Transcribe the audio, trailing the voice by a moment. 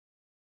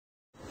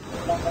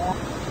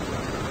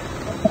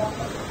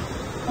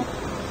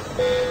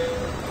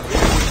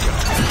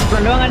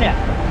ruangan ya?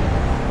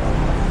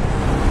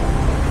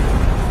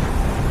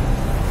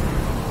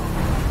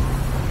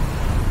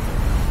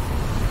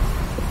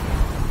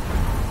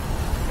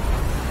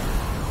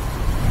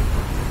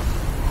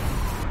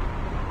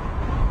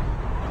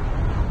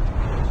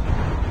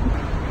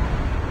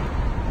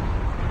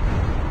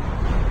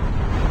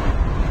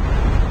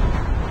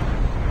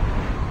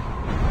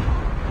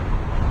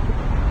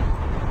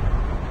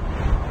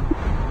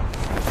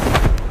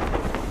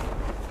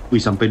 Wih,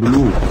 sampai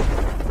dulu.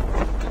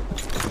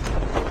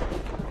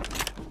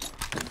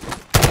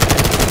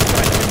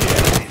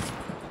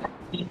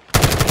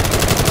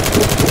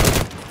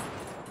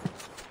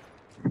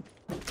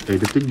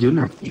 Dia terjun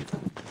lah.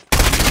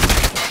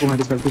 Oh,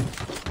 ada satu.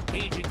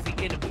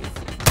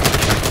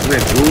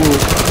 Red,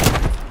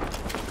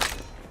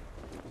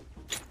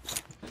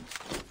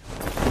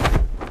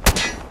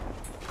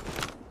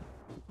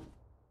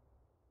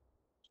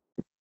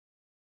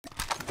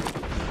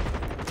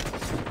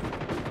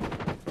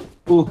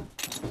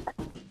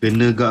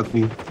 kena gak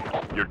aku.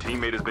 Your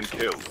teammate has been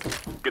killed.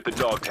 Get the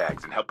dog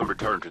tags and help them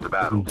return to the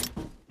battle.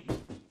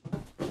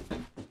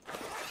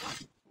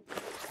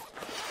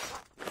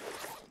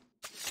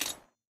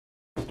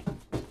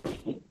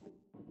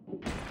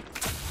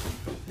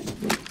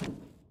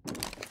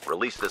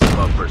 Release the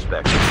smoke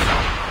perspective.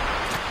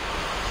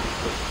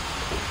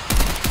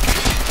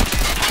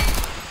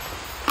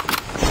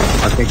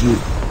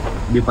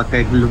 Dia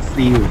pakai glove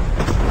free.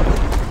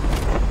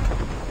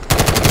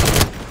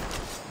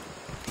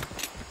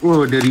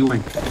 Oh, dia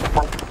rewind.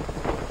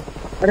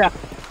 Ada.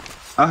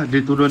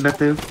 Dia turun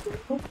data.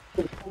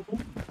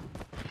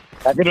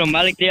 Tapi belum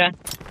balik dia.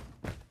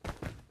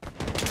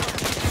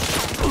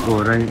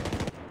 Orang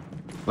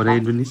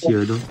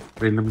Indonesia tu.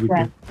 Random gitu.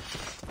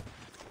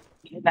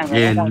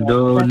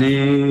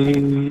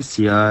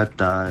 Indonesia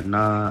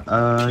tanah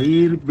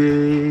air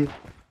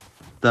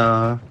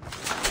beta.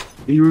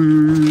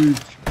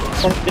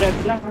 Saya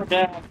bilang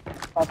udah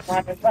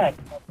pasangan baik.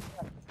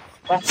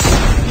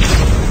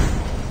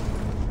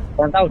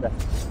 Kau tahu dah?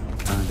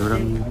 Ada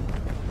orang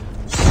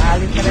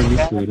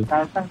Indonesia tu.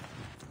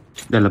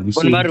 dalam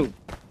misi. Pun baru.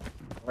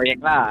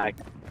 Proyek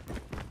lagi.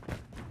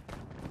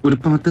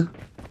 Depan mata.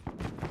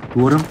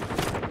 2 orang.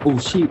 Oh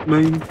shit,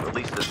 man.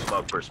 Release the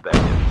smoke perspective.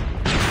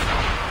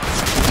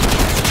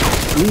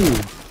 Whoa.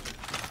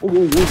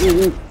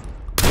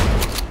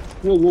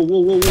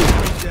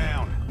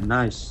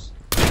 Nice.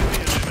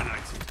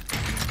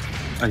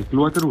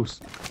 Keluar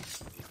terus.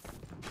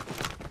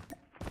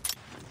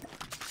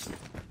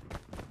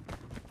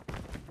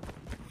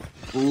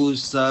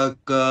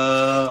 Pusaka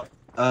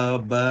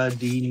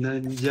abadi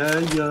nan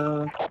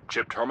jaya.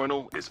 Chip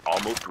terminal is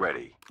almost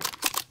ready.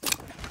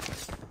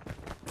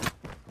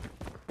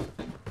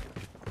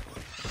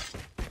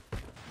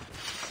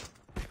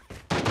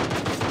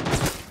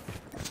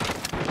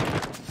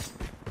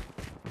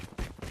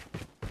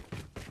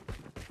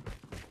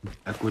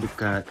 Aku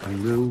dekat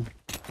tangga.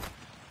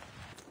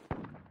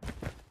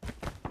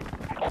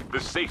 The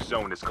safe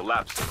zone is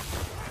collapsing.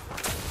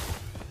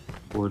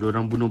 Oh,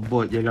 diorang bunuh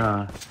bot je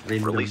lah.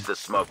 Random. Release the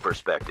smoke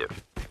perspective.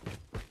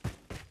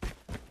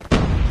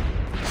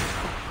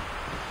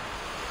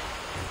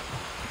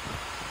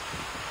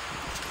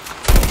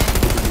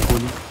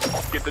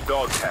 Get the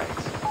dog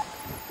tags.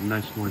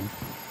 Nice one.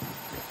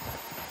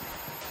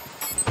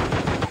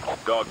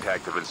 Dog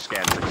tags have been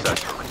scanned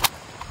successfully.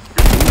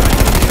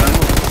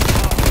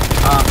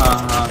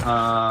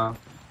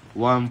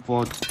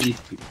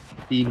 149.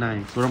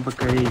 Seorang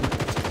pakai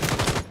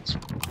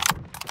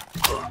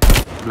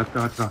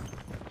belakang atas.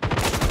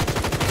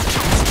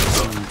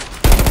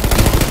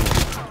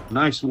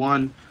 Nice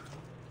one.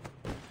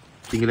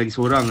 Tinggal lagi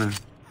seorang lah.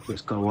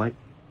 Let's go white.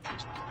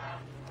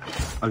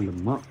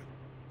 Alamak.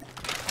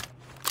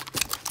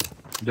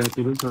 Dah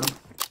turun seorang.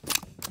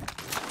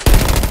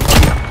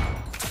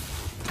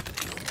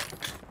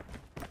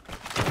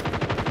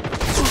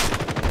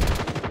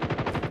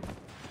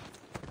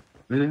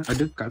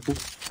 Ada kat aku.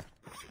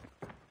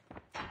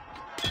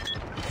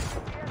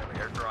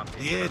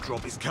 The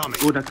airdrop is coming.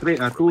 Oh, dah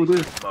crack tu tu.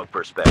 Smoke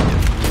perspective.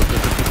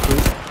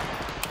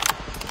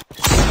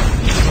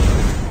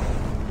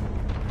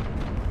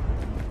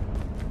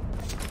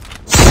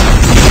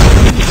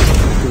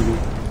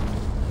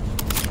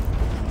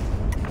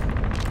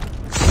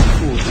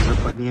 Oh,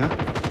 dapat ni ah.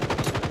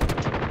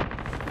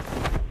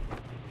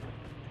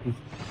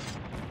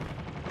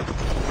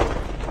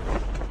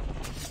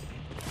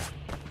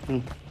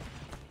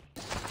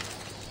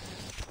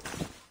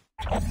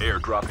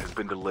 Airdrop has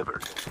been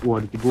delivered. Wah,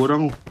 ada 3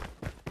 orang tu.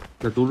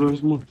 Dah turun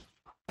semua.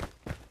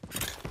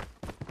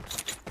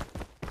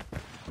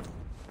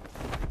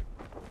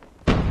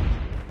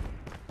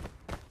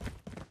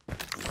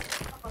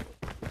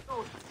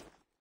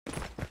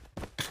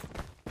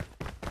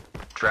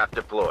 Trap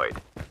deployed.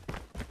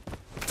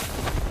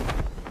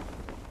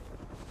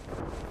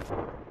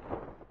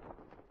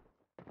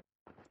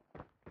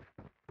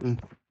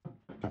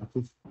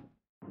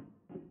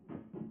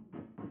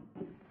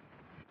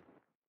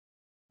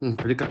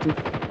 Ada kat tu.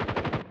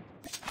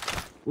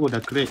 Oh,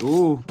 dah crack.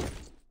 Oh.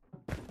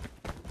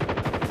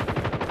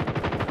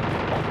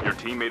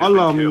 teammate has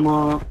been killed.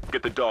 Alamak.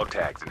 Get the dog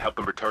tags and help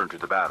them return to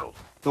the battle.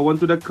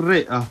 Kawan tu dah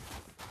crack ah.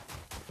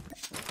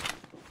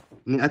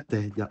 Ni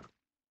atas sekejap.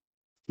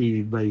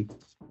 Baik.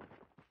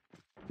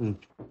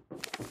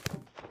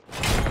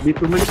 Dia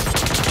tu mana?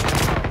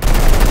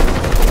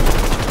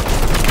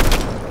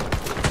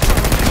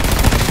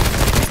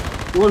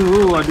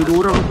 Oh, ada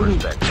 2 orang tu ni.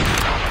 Dog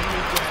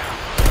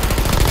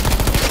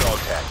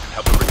tags and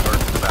help them return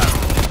to the battle.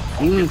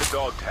 Get the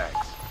dog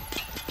tags.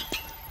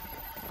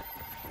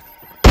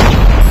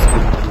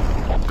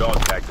 Dog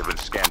tags have been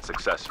scanned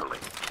successfully.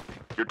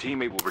 Your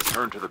teammate will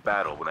return to the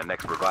battle when the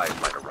next revive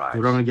flight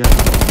arrives. Orang aja.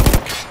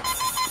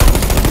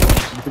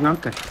 Dia tengah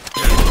angkat.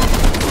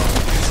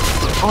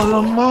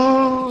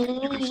 Alamak.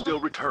 You can still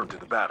return to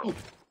the battle.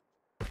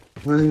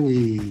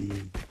 Hei.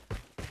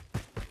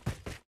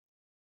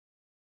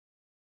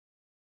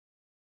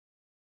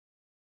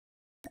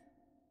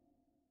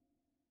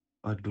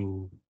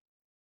 Aduh.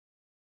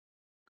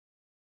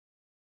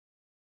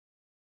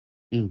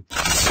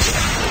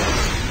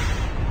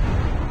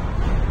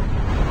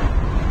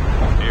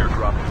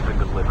 Airdrop has been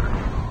delivered.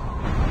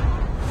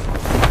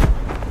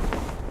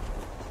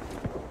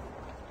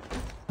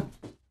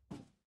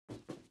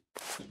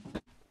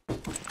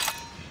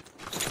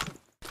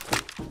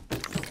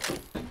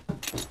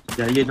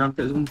 Jaya dah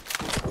angkat semua.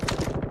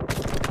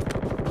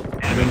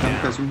 Dah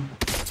angkat semua.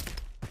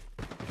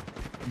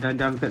 Dah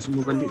angkat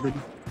semua balik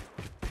tadi.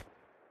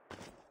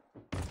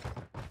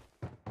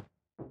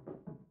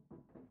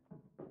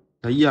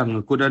 Sayang,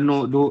 aku dah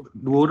knock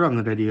 2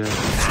 orang tadi kan.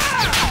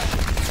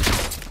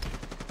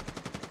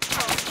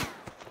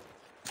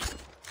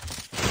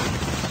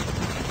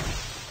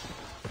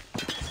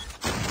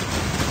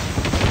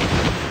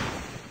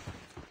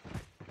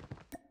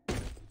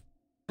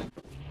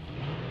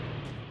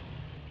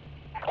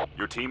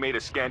 Your teammate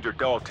has scanned your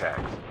dog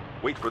tags.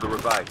 Wait for the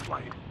revive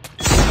flight.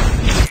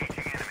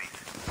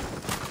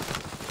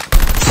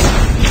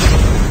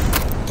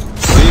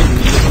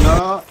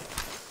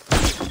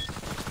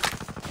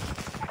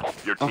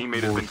 Your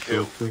teammate has been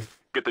killed.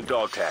 Get the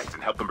dog tags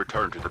and help them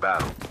return to the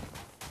battle.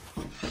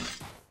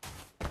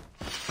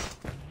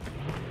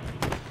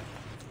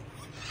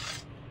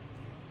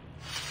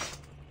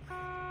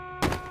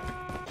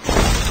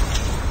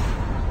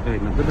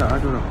 Nak bedak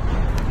ada orang.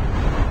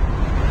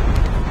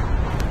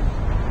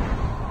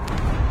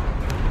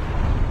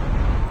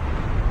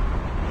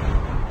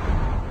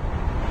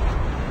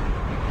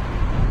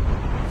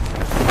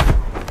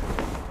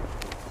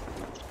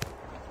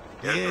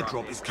 The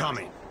airdrop is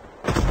coming.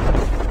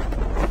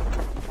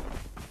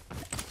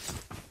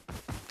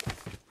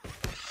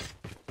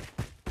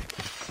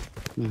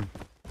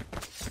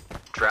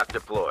 Trap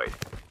deployed.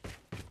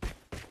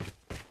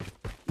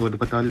 Oh,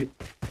 dapat tali.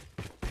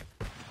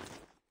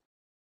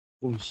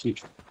 Oh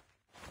shit.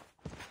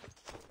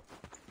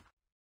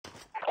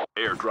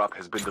 Airdrop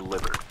has been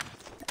delivered.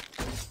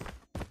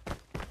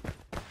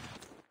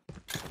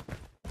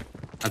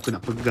 Aku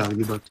nak pegang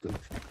je batu.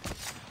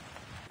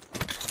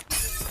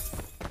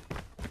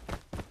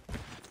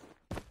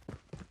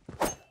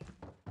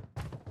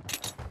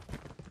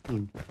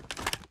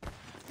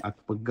 Aku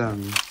pegang.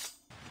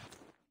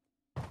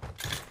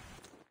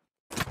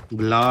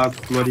 Gelap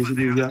keluar di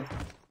sini juga.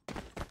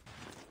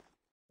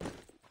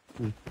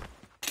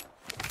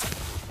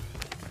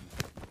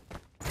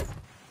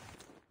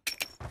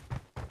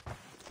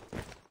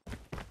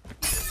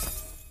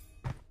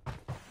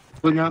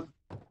 Kau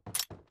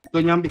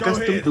ambil Go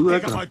custom here, tu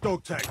pick up ke? my dog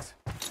tags.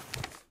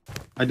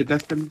 Ada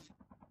custom.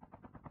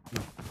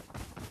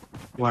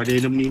 Wah, ada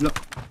enemy pula.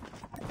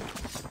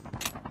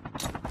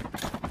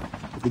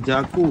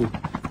 Kejar aku.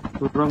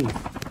 Turun.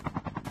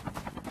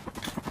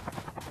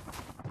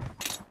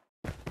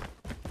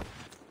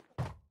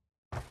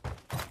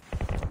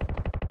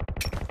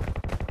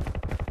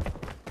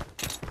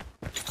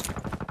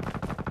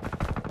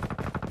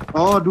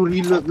 Oh, do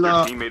reload Your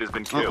lah. teammate has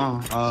been killed.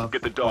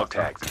 Get the dog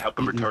tags and help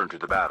them return to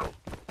the battle.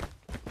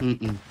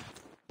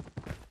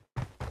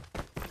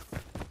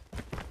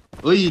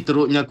 Oi,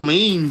 teruknya aku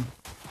main.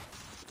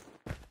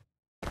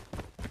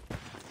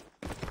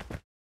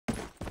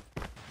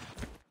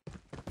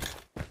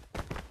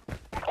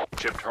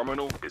 Chip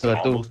terminal is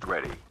Betul. almost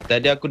ready.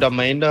 Tadi aku dah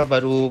main dah,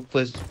 baru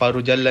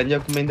paruh jalan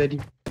je aku main tadi.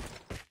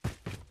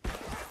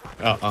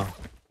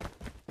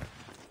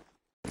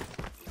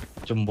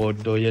 Macam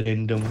bodoh ya,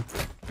 random.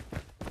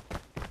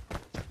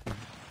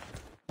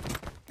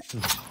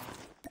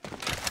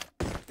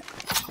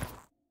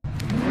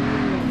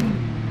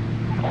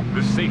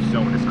 The safe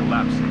zone is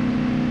collapsing.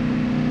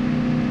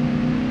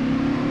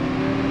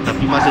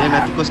 Tapi maksudnya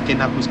nanti kau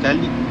scan aku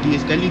sekali, dia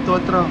sekali tu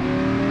Atra.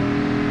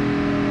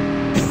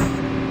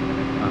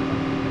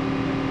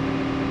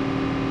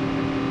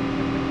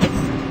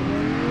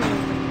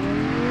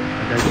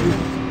 Ada lagi.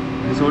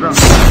 Ada seorang.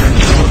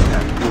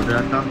 Oh,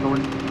 dah datang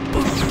kawan.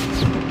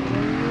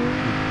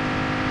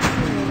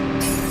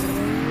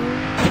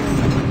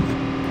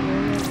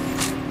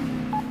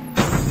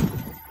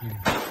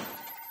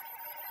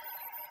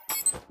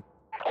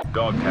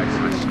 Dog tags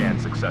have been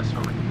scanned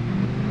successfully.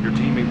 Your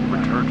teammate will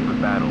return to the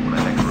battle when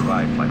the next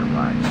revived flight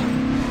arrives.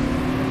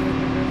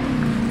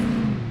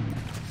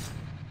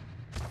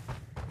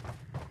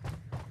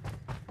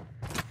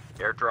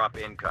 Airdrop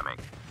incoming.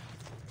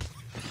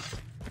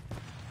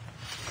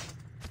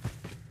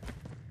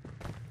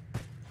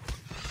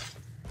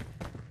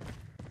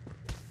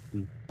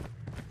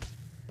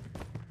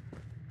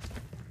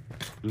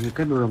 Ini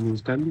kan orang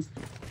sekali.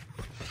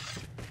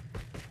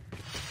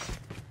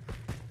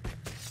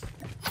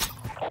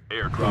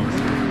 Airdrop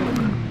is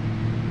delivered.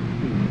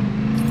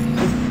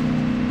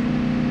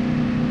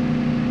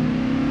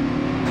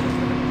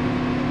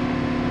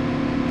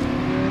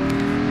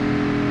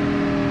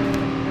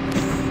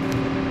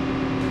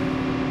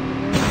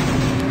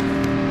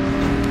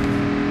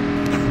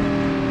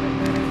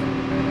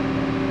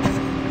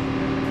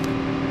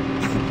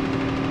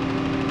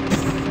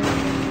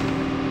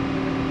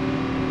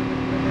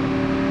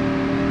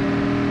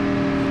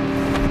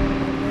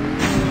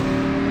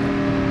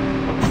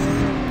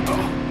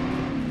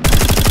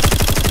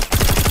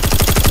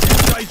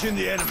 Engaging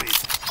the enemies.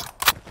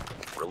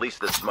 Release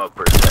the smoke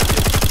for a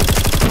second.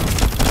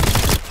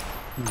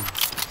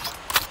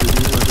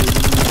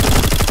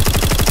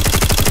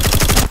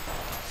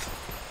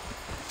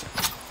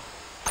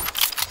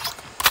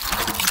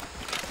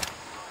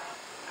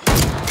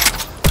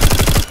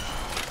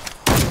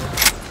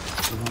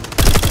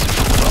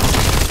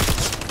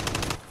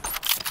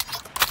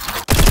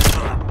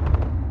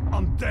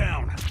 I'm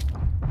down.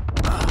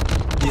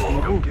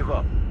 Don't give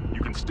up.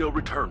 You can still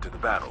return to the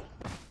battle.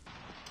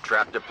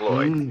 Trap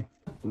deployed.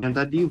 Yang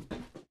tadi.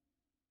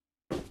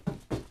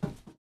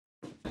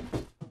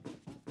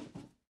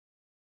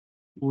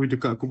 Ui,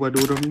 dekat aku ada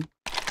orang ni.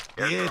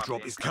 The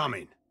airdrop is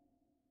coming.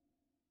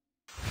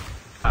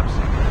 Tak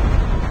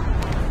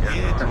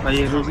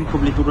payah Rosie, kau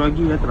boleh turun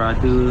lagi ya.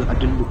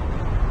 Ada loop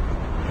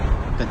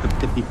kat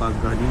tepi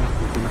pagar ni.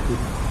 Aku nak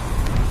turun.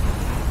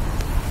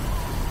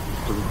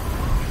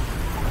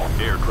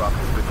 Airdrop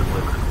has been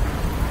delivered.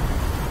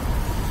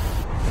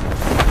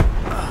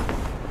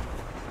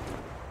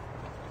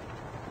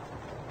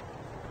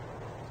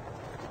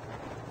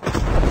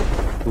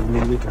 Aku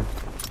boleh lihat kan.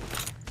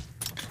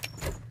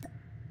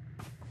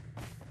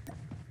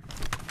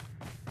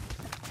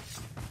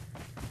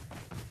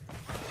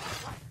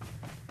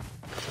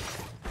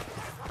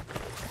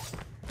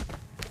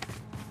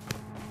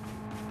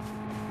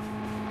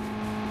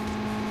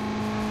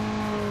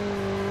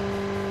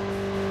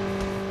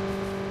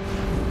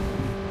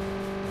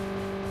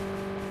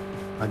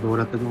 Ada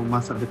orang tengah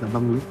masak dekat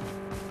banglo.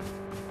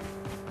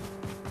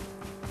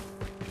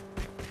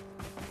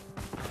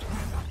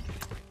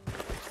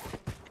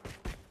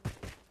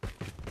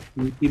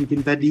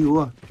 Tim tadi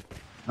tu lah.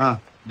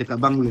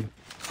 Dekat banglo.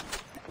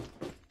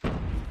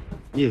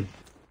 Ya.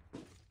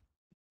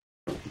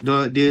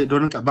 Yeah. Dia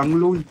orang kat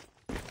banglo ni.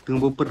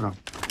 Tengah berperang.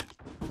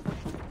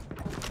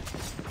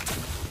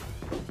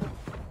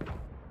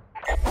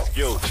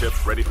 Skill chip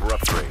ready for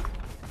upgrade.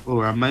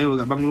 Oh, ramai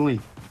orang kat banglo ni.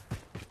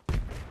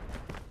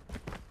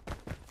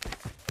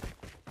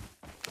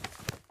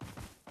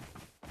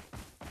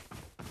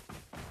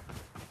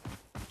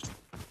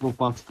 Oh,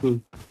 powerful.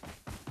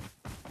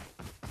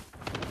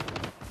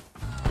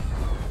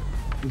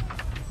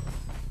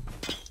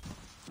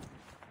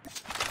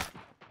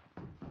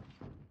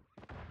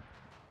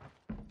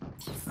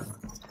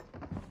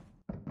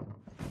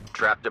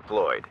 Trap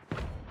deployed.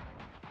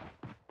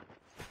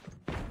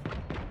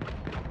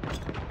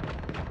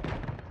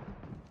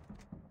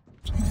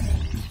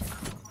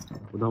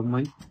 Udah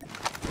main.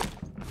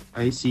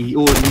 I see.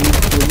 Oh, ni.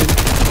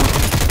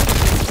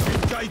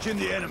 Engaging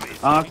the enemies.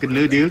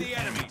 Kena dia.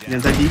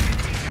 Yang tadi.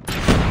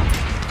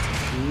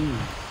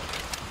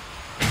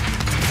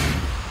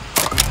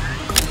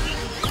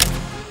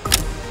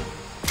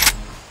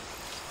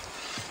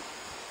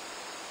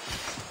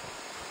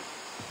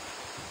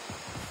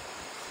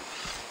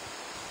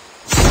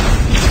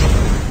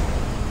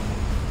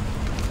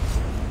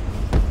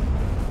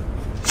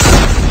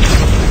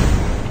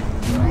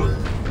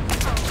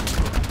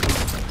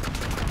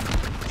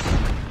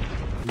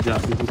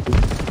 Sekejap dia tutup.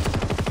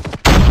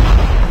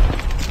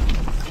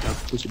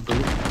 Aku sebab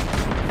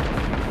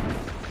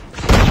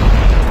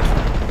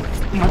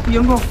mati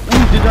yang kau.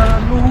 Dia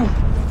dah lalu.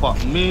 Fuck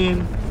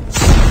man.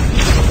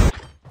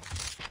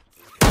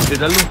 Dia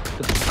dah lalu.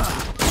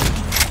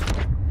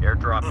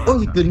 Airdrop.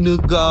 Oh, kena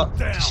gak.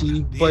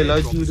 Simpai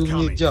laju dia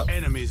punya jap.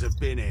 Enemies have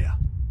been here.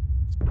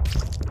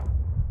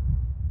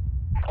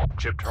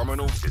 Chip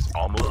terminal is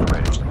almost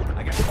ready.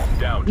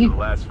 Down to the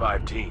last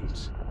 5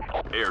 teams.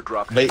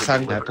 Airdrop has Baik been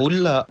sangat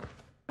delivered. pula.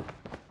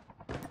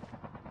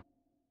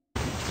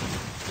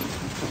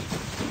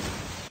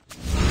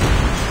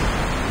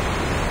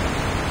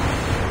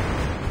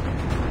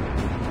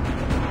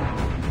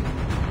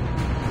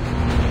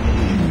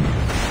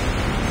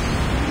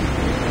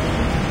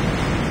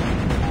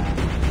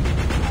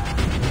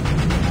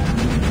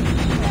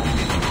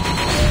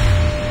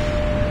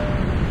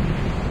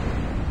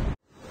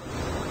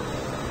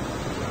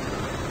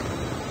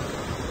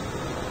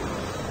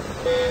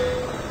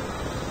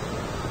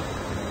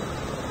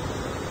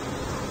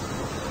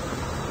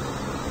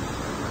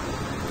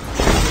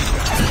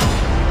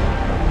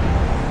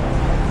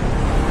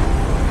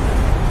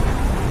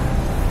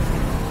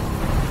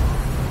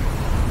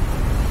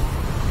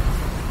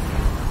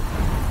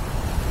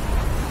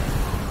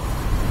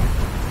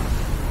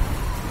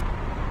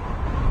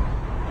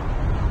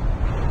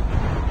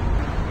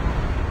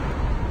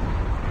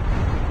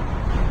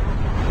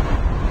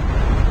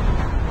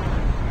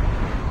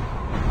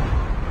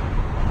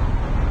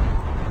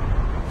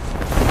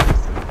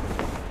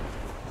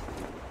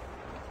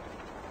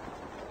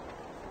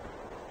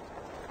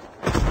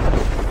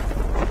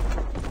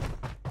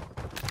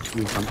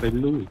 sampai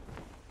dulu.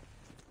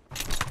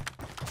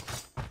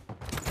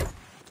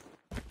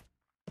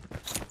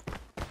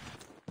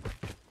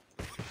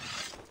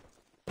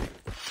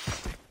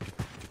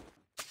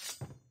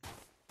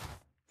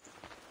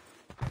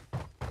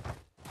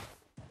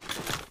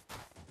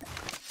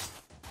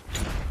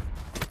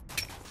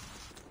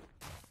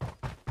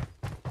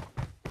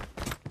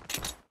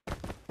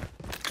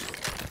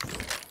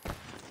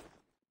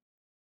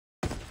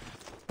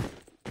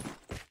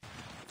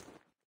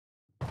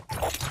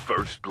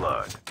 First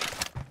blood.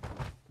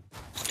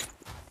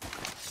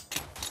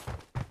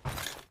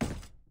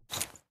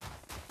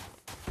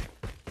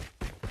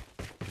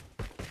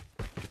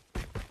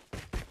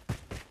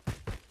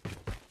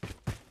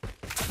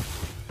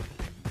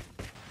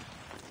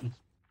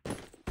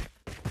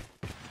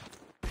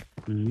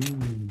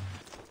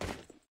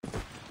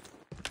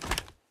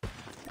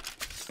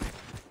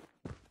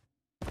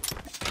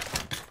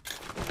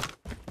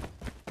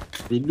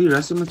 Ini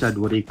rasa macam ada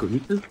orang ikut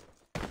kita.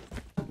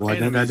 Wah,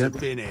 ada. Enemies have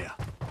been here.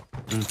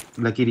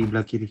 Belah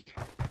kiri.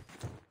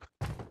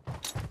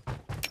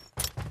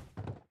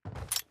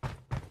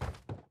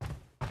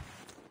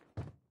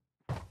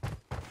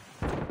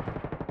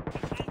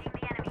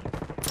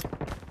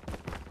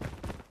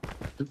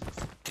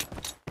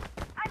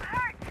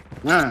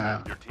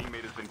 Nah, Your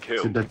teammate has been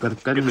killed. sudah Get the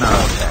terkena.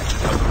 dog tag to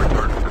help them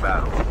return to the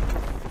battle.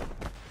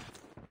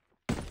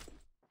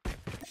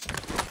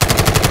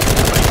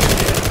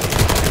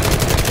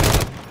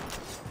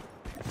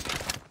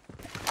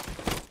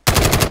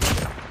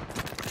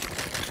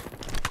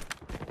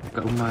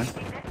 Kat rumah.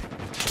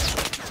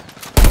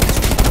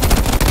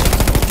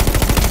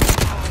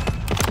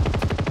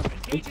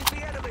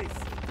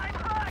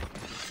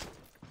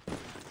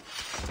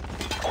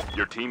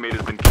 Your teammate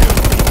has been killed.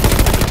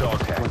 Get the dog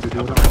tag to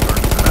help them return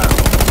to the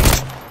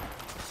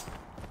battle.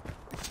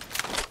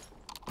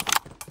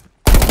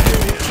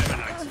 Enemy eliminated.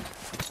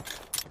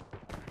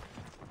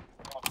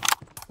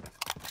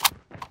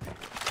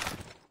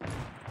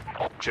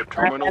 Chip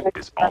terminal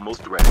is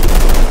almost ready.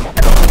 Dog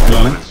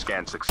tag is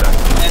scanned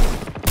successfully.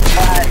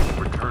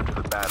 Return to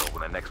the battle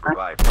when the next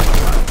revive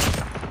arrives.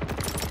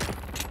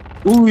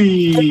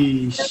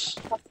 Uish.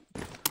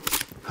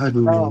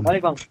 Aduh,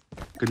 Balik bang.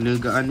 kena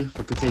gaan ni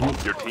pakai teknik.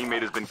 Your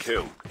teammate has been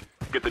killed.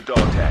 Get the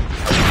dog tag to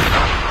help them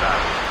return to the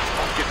battle.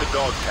 Get the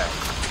dog tag.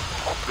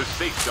 The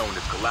safe zone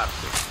is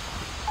collapsing.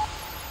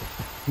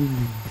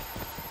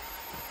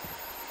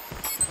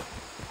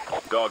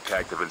 Dog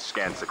tags have been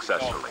scanned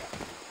successfully.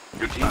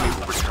 Your teammate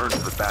will return to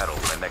the battle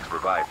when the next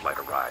revive flight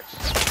arrives.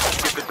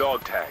 Get the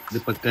dog tags. Dia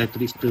pakai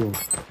trickster.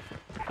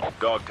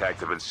 Dog tags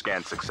have been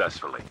scanned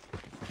successfully.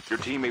 Your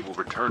teammate will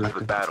return to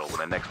the battle when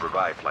the next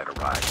revive flight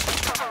arrives.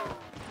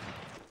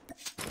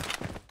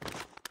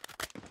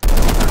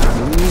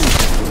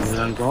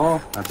 Jangan kau.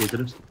 Habis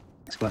terus.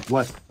 Sebab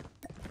buat.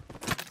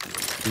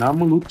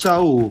 Nama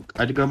lucau.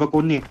 Ada gambar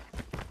konek.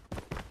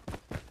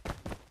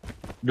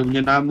 Dia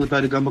punya nama tu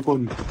ada gambar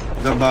konek.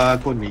 Gambar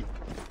konek.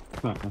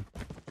 I'm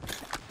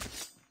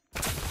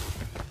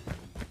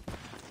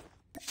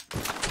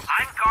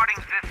guarding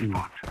this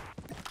spot.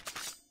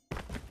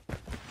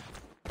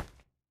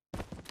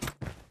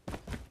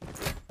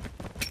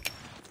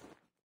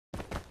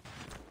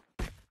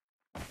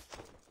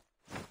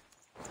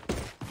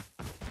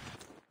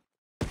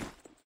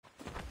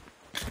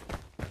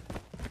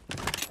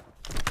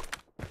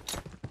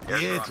 The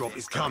airdrop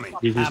is coming.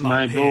 This is Ammo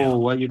my here. bro.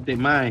 Why you take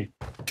mine?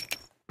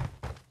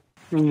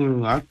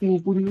 Aku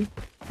punya.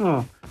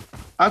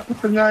 Aku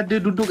tengah ada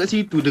duduk kat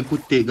situ. Dia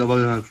kutip kat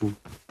barang aku.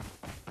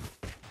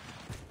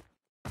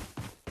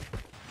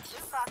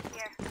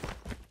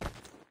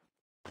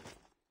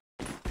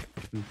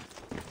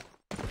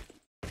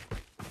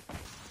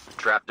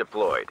 Trap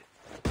deployed.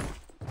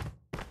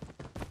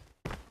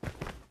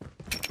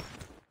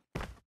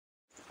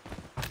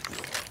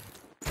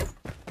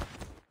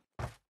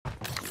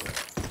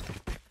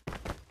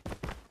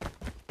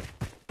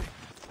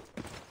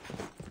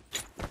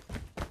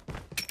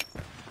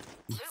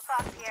 Loot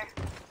box here.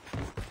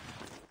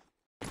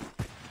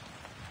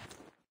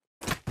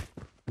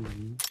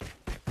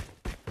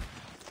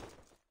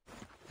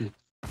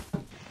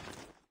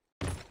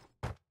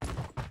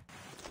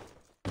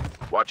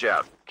 Watch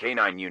out.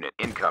 K9 unit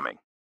incoming.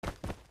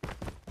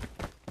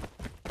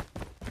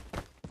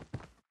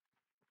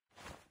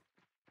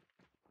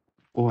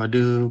 Oh,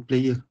 ada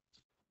player.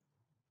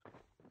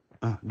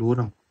 Dua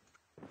orang.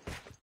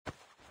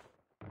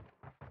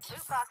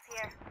 Loot box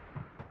here.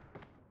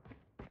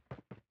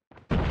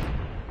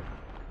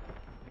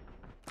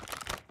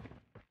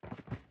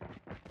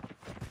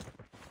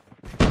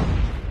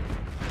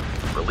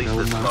 Release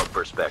the smoke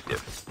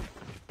perspective.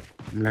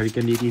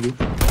 Melarikan diri dia.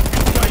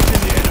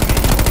 Facing the enemy.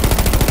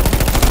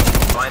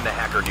 Find the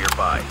hacker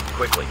nearby.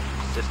 Quickly.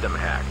 System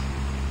hacked.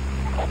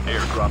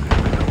 Airdrop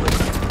has been delivered.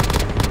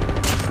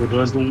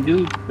 Dua langsung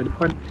je ke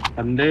depan.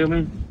 Pandai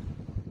main.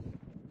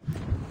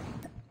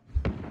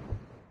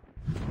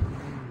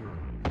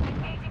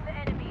 Engaging the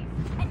enemies.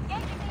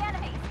 Engaging the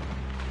enemies.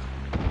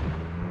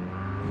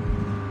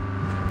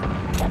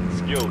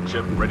 Skill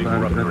chip ready for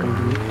Datang upgrade.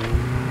 sini.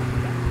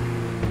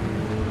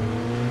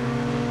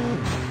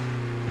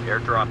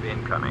 Airdrop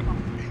incoming.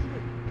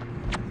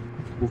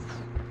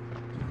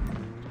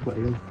 Kuat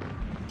je.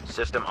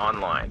 System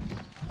online.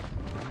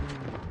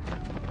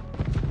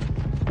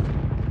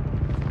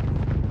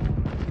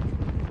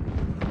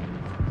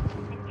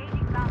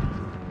 Engaging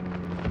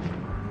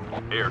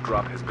zombies.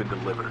 Airdrop has been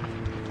delivered.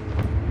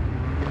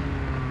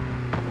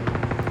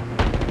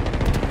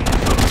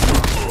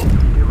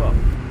 Give up.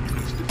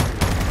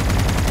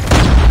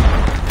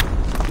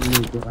 Ini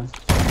tu lah.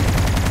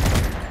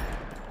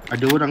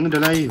 Ada orang ni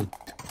dalam air.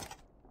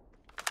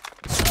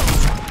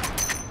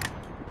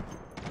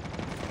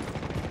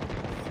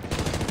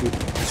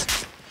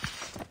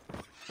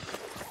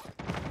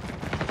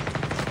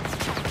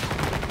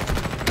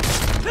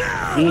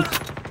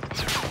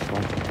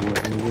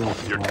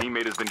 Your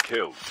teammate has been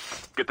killed.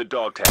 Get the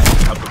dog tag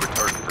and help them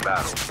return to the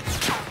battle.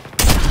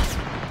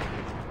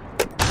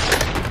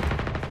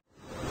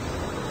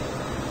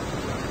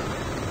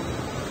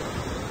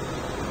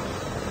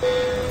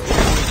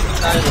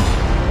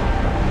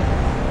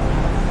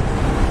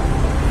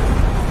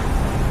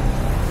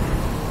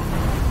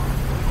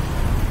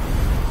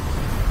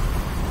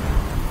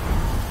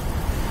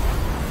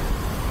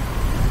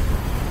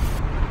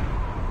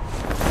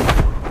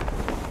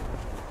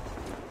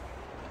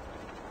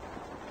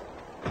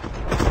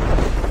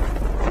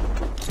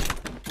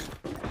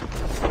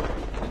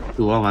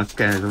 Tu orang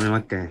makan, sambil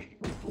makan.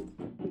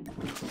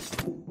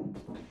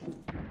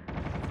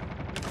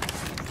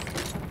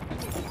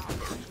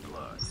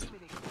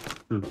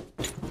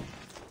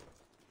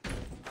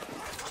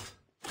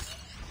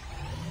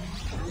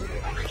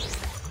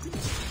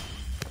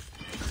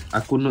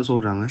 Aku nak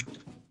seorang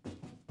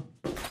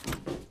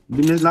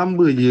Dia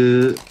lamba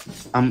je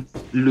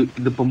loot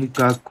depan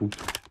muka aku.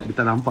 Dia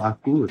tak nampak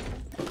aku.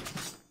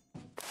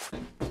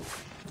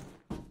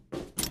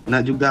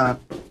 Nak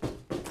juga.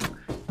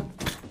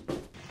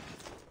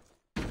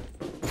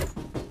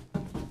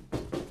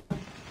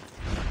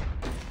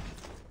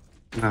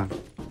 Nah.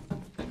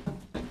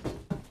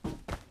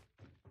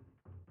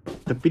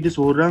 Tapi dia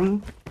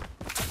seorang.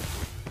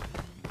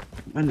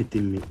 Mana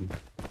teammate ni?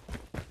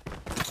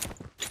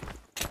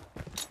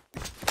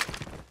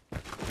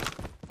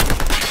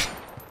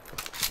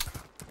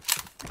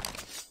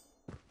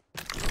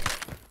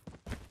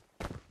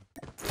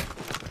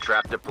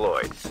 Trap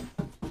deployed.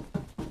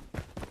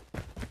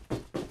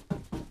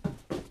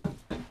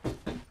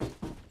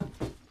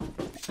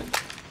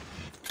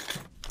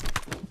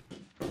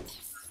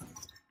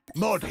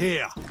 Mod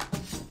here.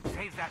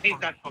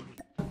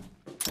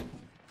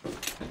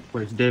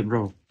 Where's dead,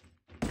 bro?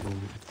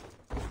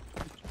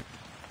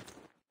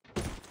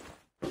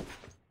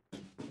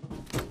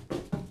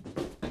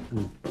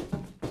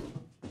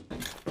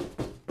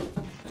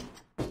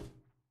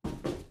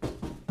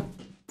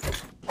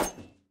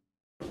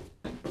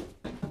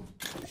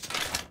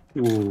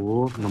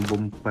 Oh,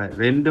 nombor 4.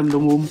 Random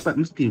nombor 4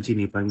 mesti macam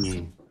ni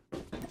panggil.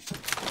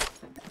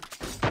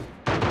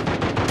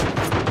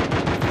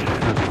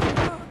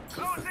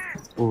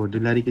 Oh,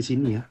 dia lari ke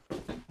sini ya.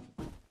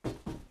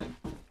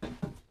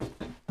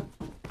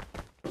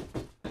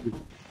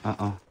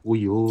 Oh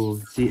yo,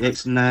 si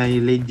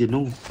X9 Legend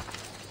tu.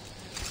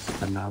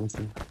 Kenal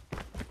apa?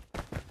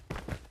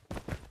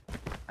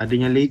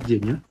 Adanya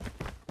Legend ya.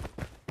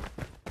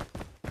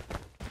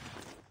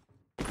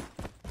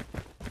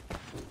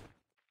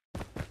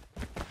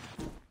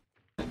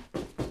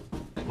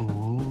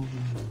 Oh.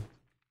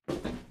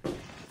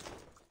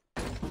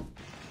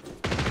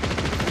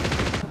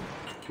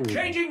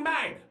 Changing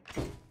mag.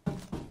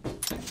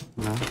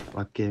 Nah,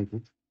 pakai aku.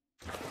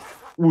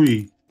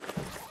 Ui.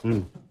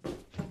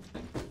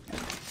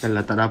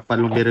 Kalau tak dapat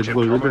lu biar Chip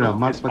gol tu dah terminal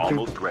mak is pakai.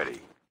 almost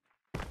ready.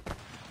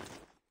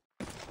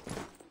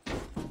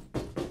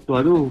 Tu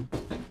aduh.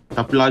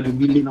 Tak laju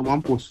bilik nak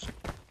mampus.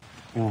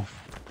 Oh.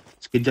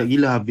 Sekejap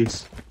gila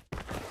habis.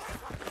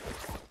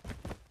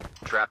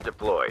 Trap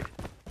deployed.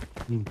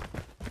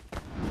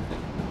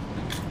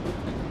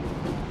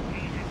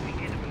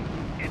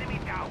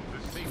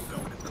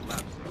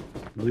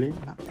 Boleh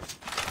tak?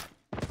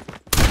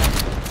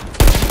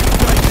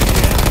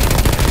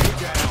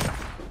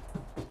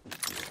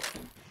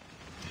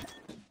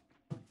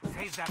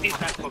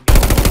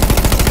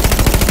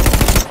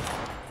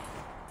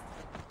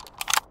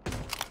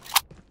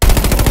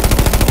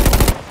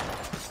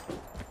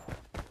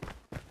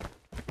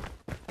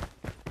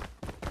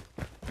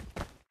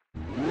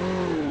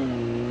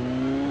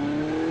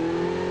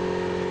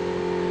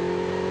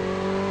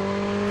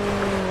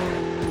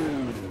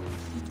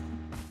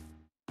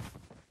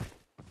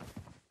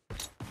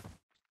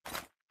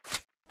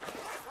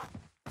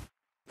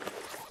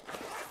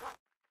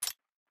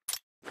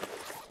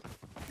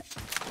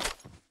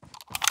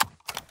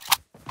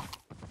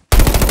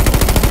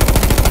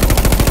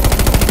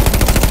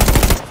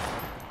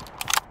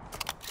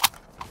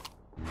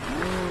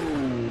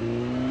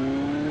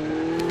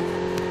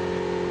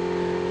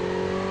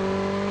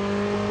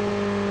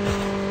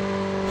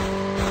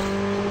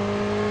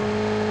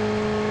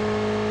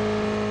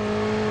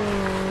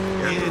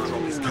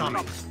 Airdrop is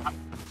coming.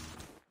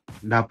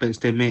 Dapat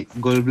stamina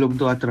gol belum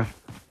tu Atra.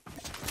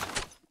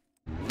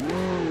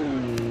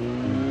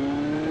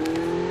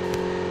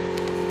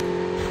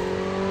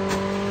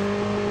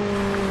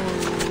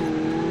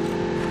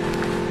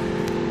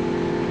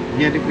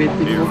 Ni ada kereta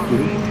ni okey.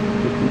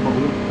 Dia tempat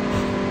orang.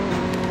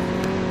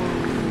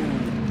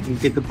 Ni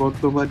kereta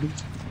potong ada.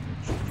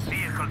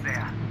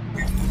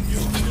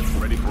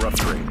 Ready for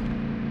upgrade.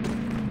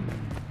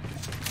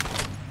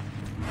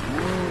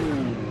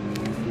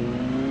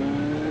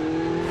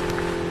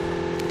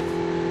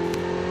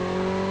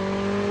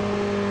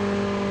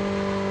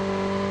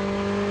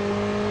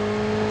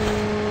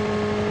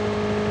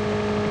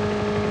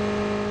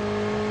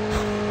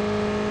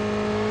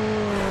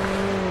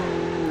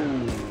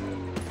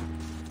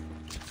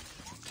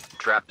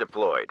 Trap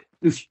deployed.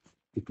 Uish,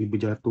 tiba-tiba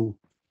jatuh.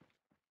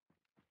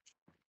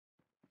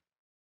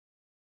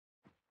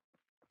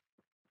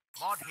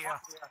 Mod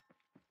here.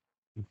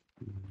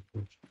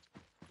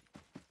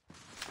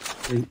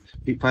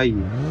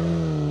 Spitfire.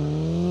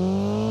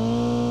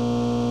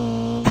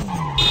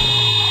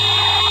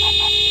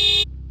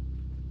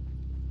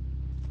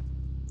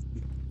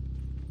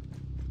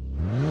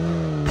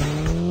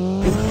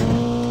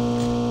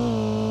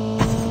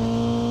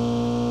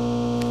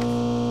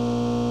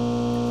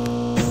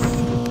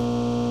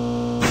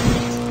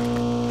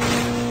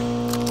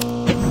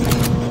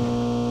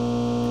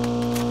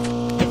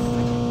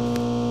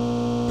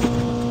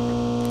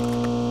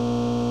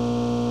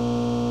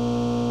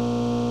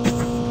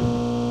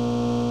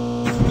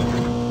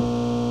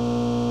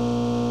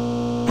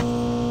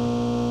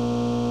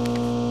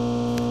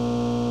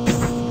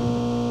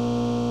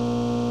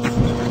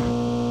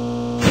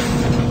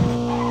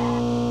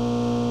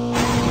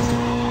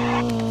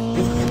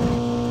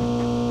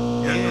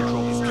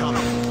 Airdrop is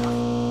coming.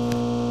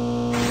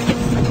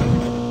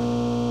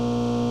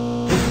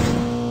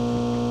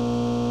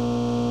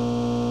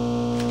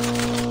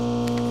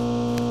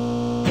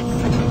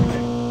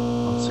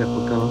 Siapa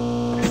kau?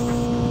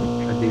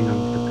 Ada yang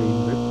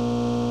tekan red.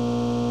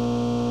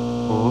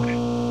 Oh,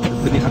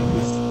 itu ni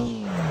habis.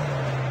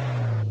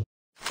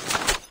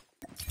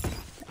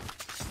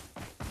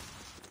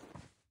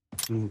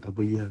 Tak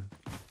payah.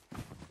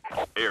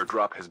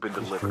 Airdrop has been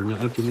delivered. Banyak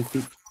lah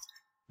kinetik.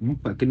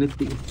 4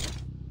 kinetik.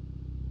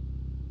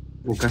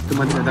 Oh,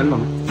 custom ada kat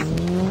dalam.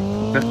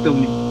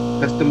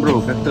 Custom bro,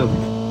 custom.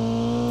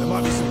 There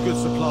might be some good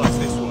supplies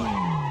this way.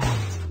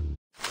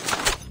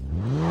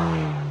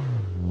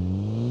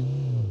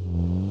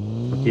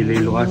 Okay,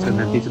 lelok asal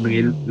nanti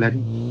sebagai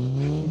lari.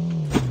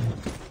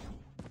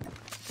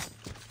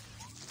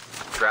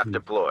 Trap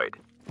deployed.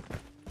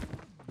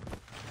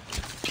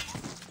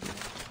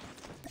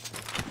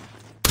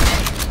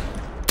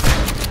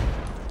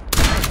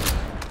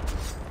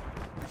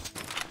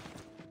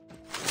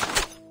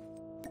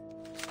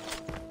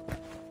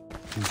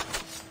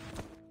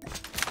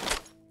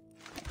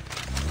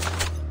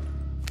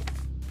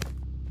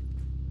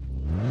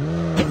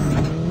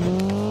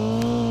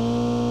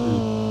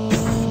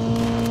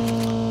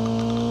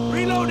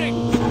 Reloading.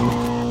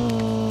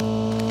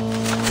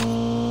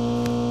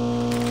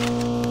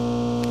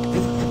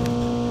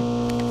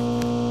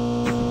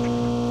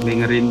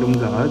 Dengan random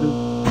gak tu.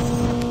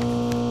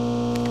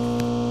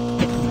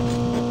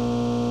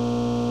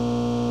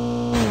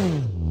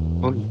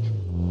 Oh,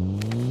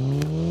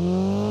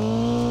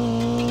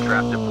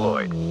 Trap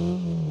deployed.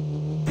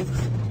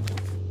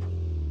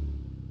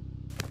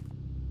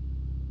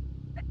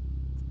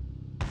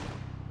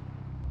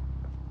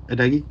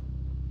 ada lagi.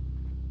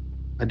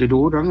 Ada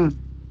 2 orang lah.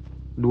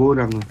 2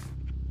 orang lah.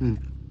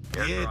 The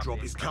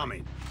airdrop is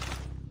coming.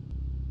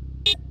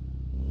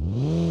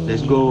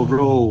 Let's go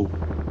bro.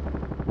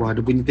 Wah,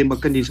 ada bunyi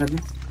tembakan di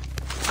sana.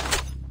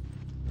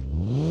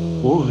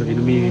 Oh,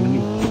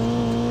 enemy.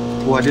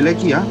 Oh, ada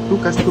lagi ah. Tu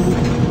custom.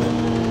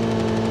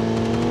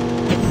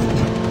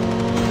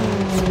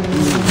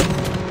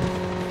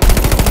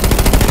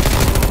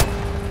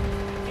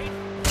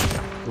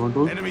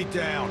 Tuan. Enemy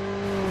down.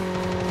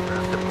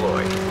 Trap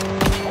deployed.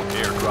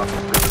 Airdrop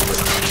has been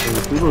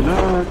delivered. Turun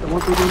lah. Tak mau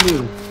turun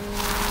dia.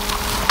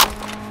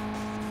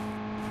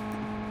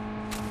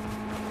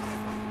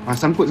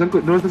 Sangkut.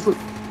 Diorang sangkut.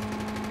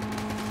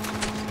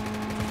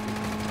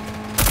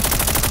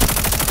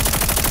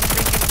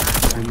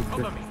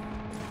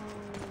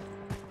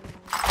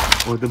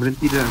 Oh, dia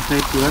berhenti dia nak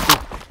sniper lah tu.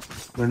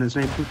 Dia nak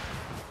sniper.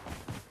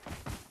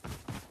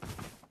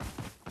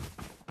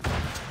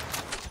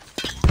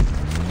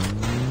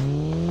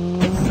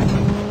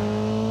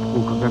 Oh,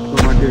 kat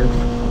belakang ada.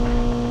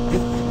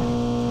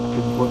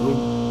 Tempat tu.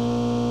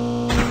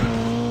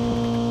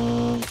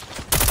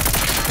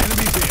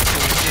 Enemy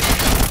vehicle.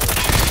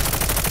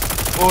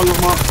 Oh,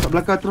 lemak. Kat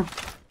belakang terus.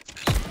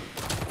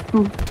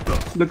 Tu.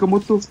 Belakang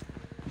motor.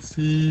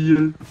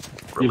 Sial.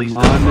 Release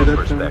the Mana smoke datang?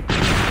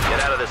 perspective. Get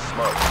out of this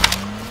smoke.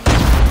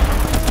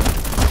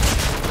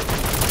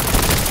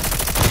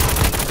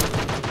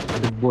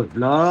 Ada bot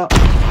lah.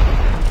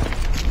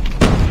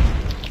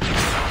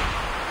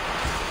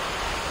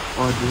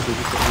 Oh, dia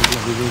buka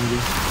dia.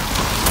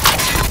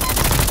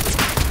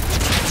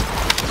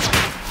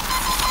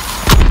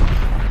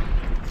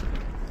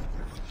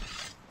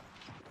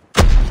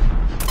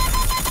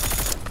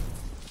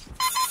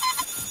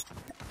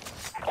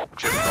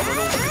 Chip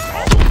terminal is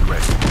almost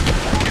ready.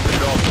 Get the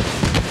dog.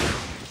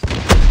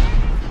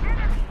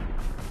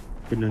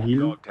 Kena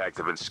heal. Dog tags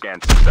have been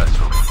scanned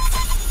successfully.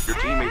 Your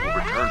teammate will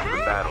return to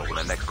the battle when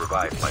the next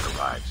revive flight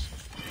arrives.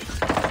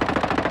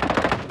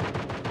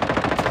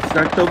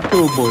 Kacau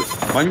betul bot.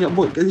 Banyak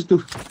bot kat situ.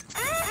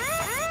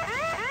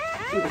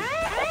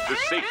 The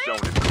safe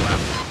zone is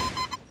collapsing.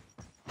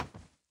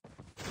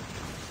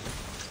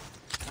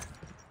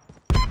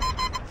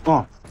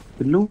 Oh,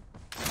 penuh.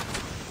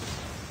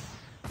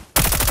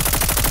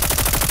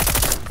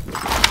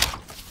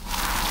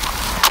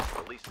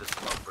 Release the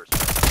smoke first.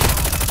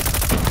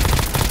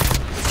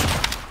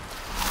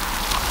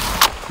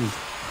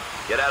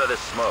 Get out of this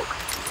smoke.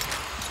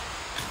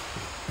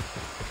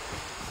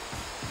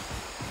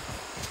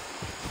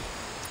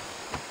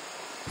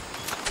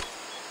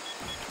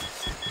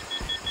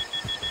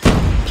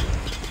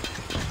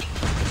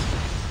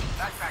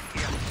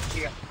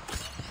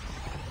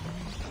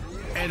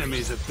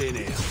 Enemies have been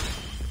here.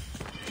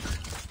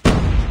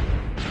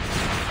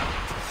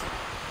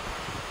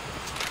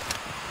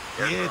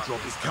 The airdrop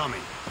is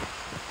coming.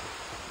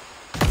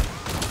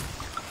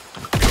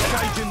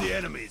 Engaging the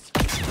enemies.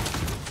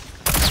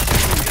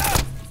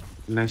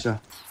 Nice lah.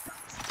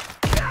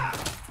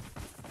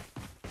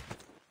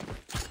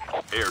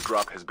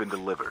 Airdrop has been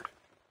delivered.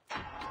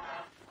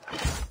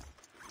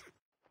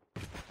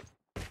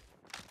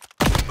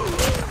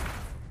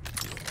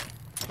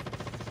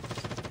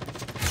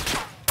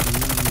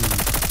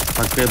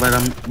 Pakai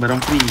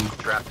barang free.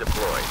 Trap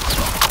deployed.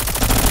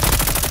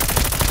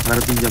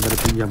 Barang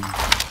pinjam.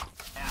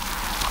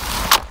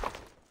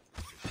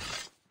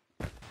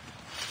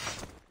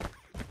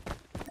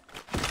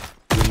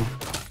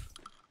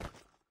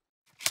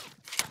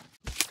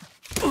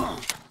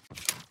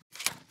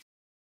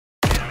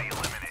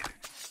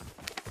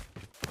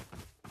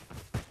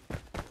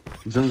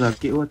 Zong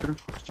sakit wah terus.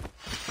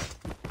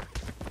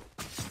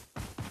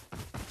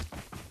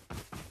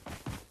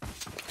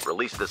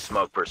 Release the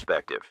smoke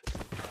perspective.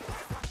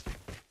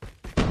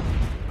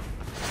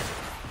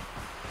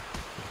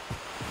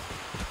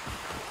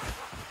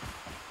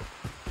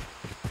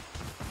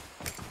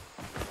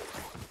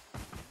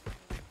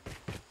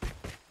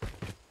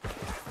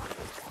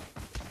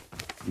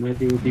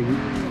 Mati TV.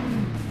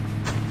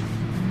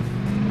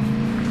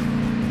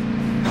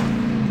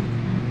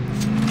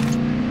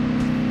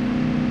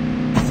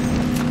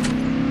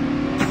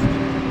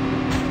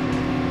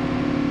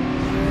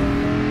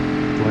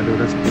 Tu ada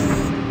orang sikit.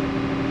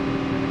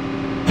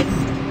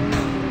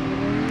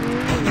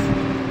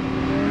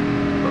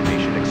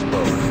 Location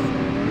exposed.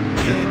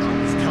 The airdrop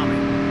is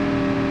coming.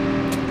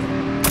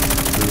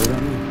 Ada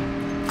orang ni.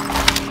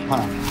 Ha.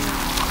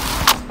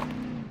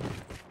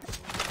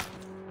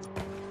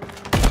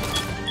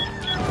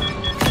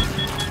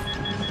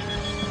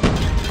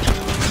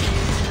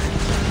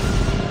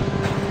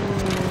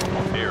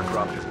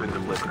 Airdrop has been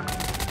delivered.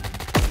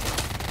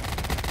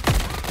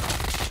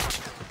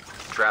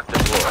 Trap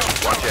deployed.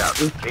 Watch out.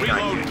 K9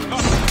 unit.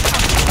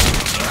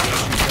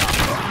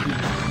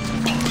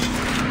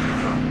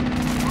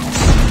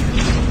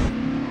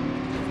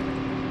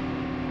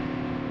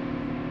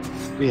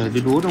 Ada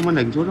dua orang,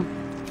 mana lagi seorang?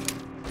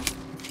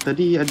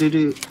 Tadi ada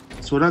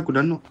seorang aku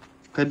dah knock.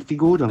 Ada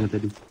 3 orang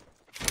tadi.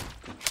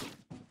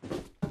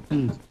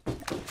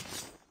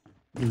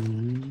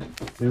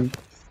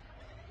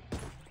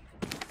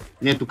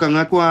 Ni tukang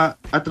aku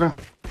Atra.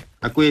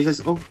 Aku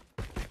SSO.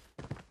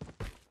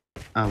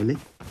 Boleh.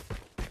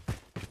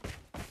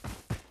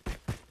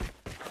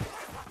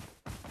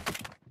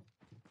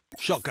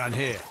 Shotgun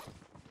here.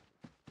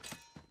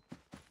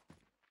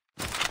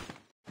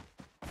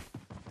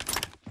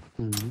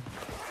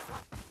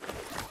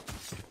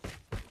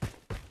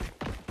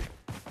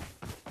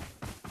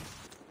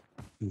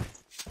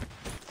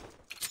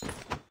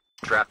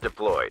 Trap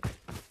deployed.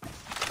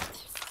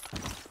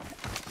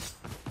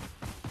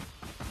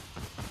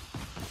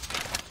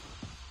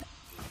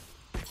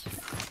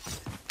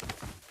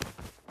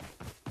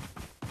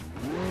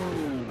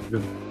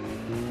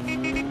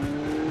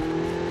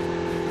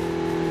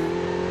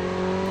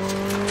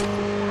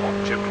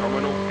 Chip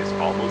terminal is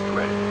almost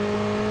ready.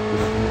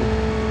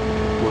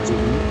 Buat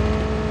sini.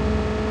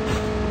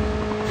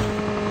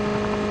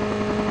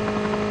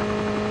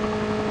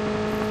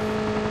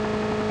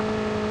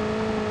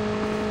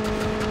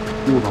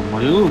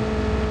 Ramai tu.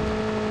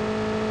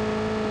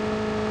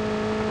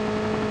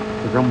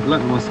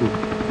 Rambulan masuk.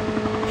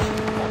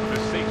 The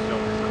safe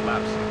zone is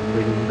collapsing.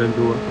 Dan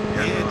dua.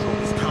 The airdrop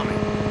is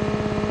coming.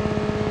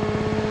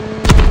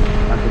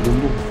 Ada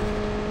bumbung.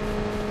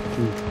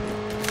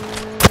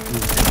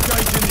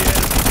 Engaging the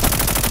enemy.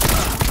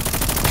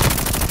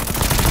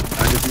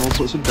 Ada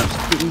smoke sedap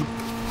sikit ni.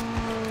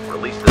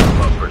 Release the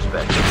smoke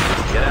perspective.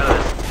 Get out of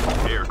this.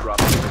 Airdrop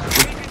is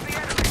delivered.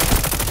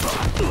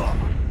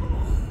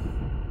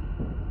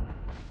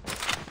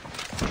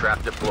 Trap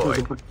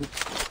deployed.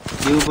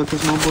 Dia pakai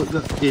snowboard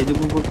ke? Dia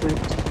pun pakai.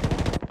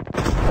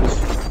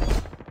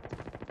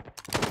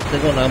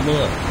 Tengok nama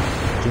lah.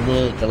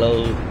 Cuma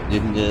kalau dia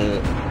punya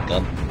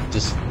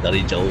just dari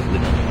jauh boleh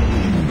nampak.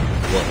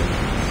 Wah.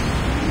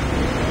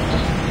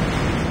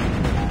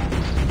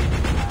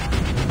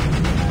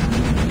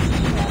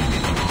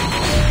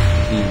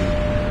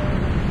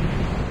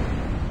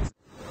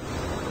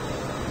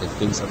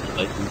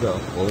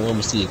 Orang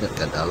mesti ingat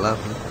kat dalam.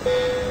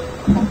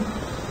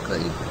 Kat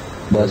itu.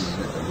 Bas.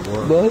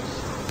 Luar. Bas.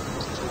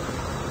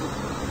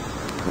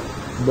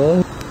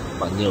 Bas.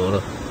 Cepatnya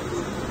orang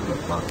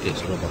market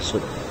sudah masuk.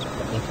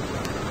 Cepatnya.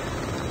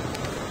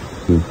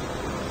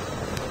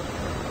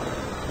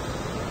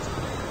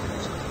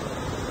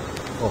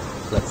 Oh,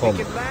 platform.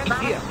 We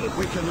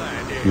can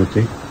land here.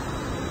 Okay.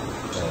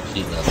 Oh,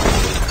 shit lah.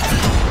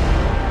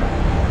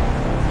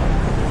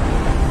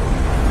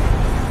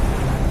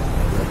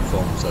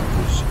 Platform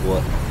satu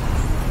squad.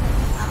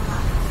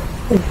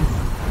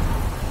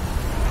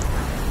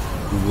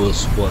 Dua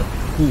squad.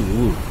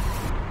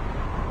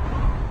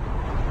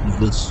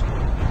 This.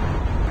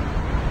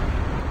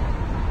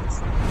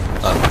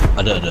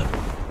 Ada.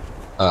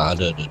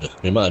 Ada.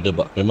 Memang ada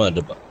bak.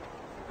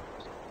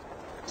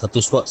 Satu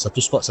squad.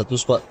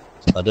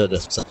 Ada.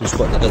 Satu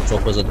squad dekat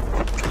chopper sana.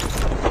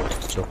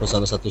 Chopper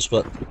sana satu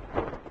squad.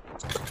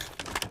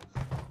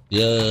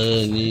 Dia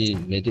ni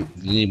medic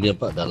ni dia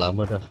pak dah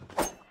lama dah.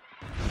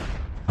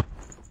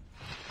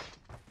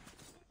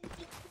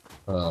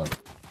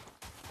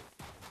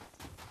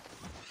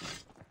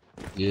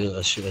 Dia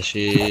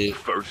asyik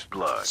First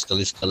blood.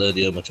 sekali-sekala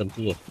dia macam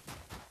tu lah.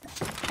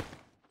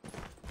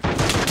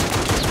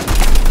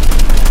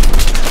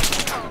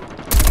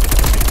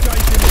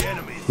 Engaging the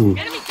enemies.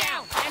 Enemy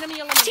down. Enemy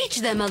eliminated. Teach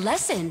them a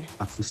lesson.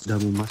 Hafiz dah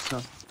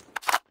memasak.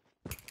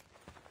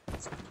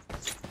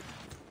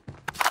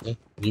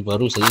 Ni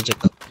baru saja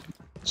cakap.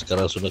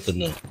 Sekarang sudah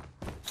kena.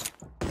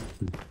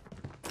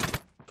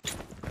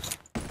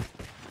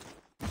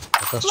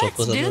 Atas Let's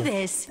chopper do sana.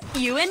 this.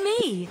 You and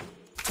me.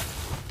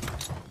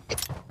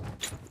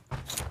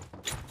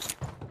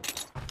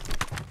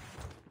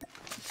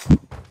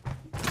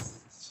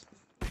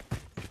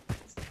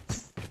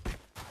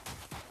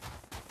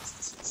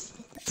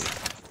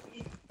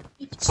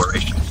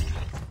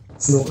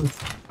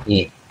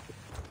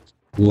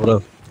 Dua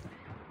orang.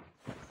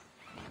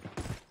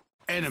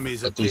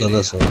 Enemies Satu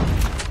appear. sana.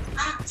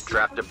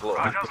 Trap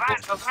deployed.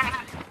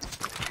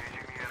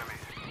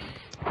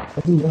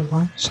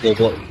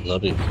 Snowball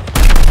lari.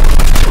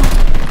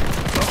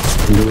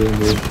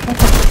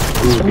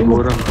 Tiga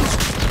orang.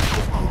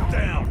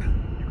 Down.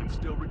 You can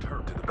still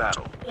return to the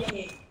battle.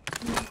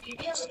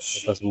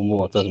 Atas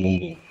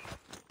bumbung.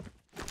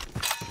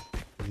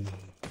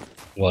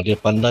 Wah, dia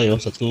pandai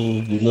satu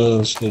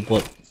guna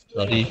snowboard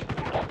lari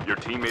Your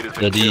teammate has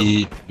been killed. jadi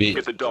bait.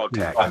 Get the dog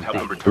tag and help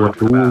them return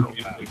to the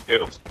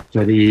battle.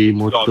 Cari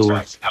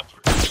motor.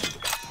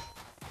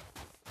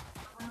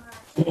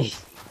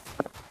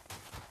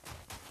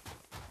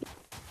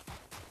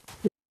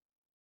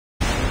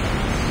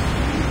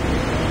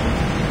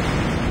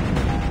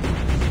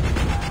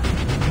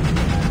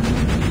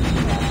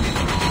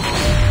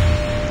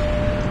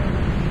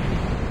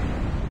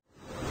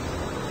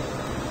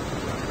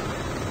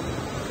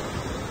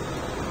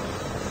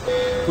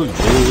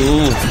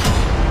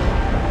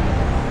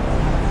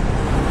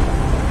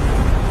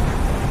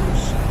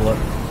 Squad.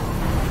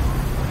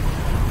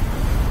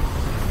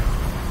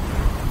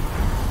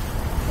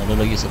 Ada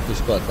lagi satu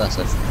squad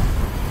atas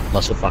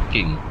masuk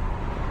parking.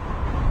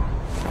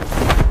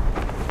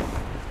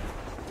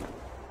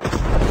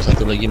 Ada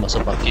satu lagi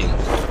masuk parking.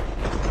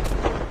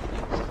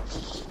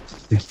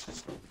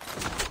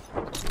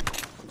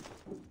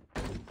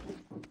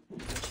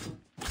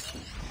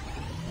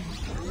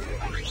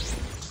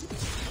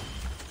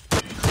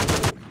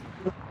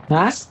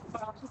 Hah?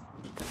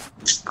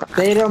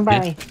 Saya dong,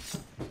 bang.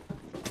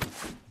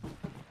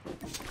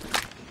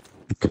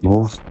 Dekat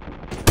bawah.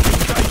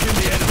 Engaging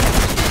the enemies.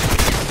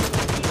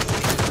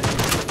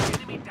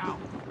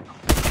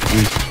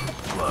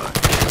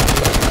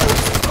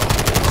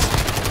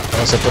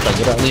 Siapa tak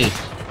gerak ni?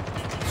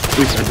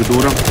 Wih, ada dua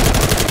orang.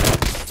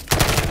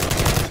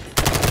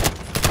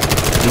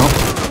 Knock.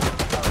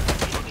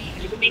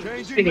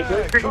 Changing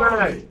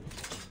mag.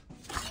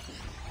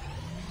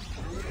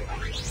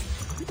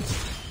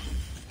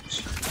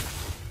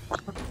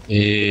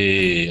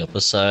 Apa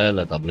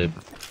salah tak boleh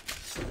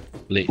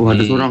pelik Oh,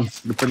 ada ni. seorang.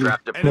 Depan ni. Trap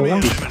Enemy deployed.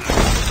 eliminated.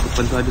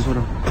 Depan tu ada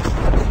seorang.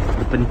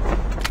 Depan ni.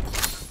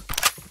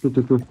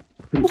 Tu.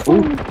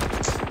 Oh.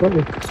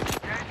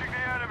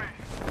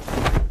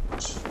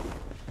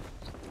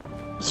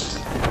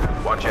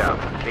 Watch out.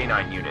 K9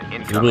 unit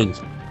Turun. incoming.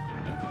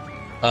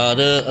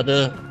 Ada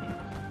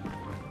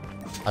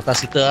atas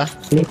kita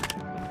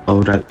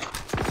Alright.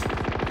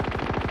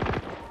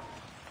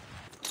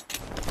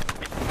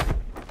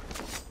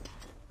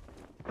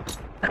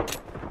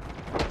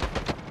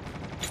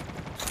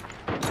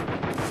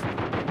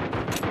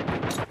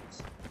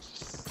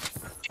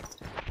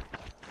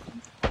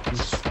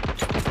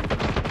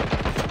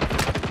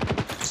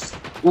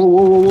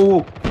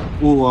 Oh.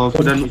 Oh, aku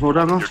dah nak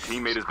seorang lah. Your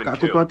teammate has been Kat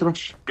aku tu killed. atas.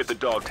 Get the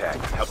dog tag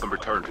and help them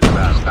return to the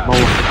battle. Bawah.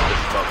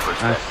 This smoke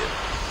perspective.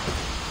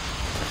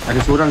 Ada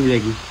seorang je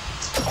lagi.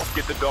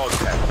 Get the dog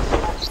tag.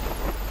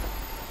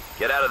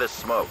 Get out of this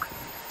smoke.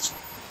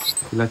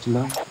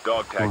 Celah-celah.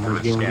 Dog tag Oh,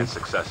 has been yeah. scanned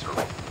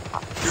successfully.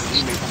 Your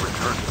teammate will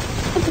return to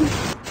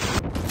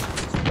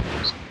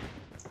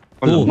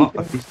Alamak,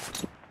 Hafiz.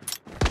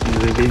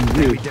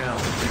 Ranger.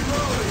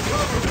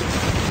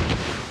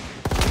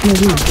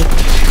 Enemy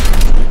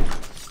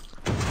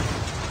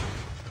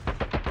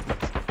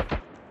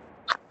down.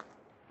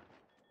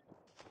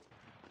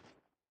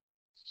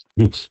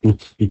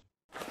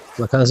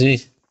 Belakang sini.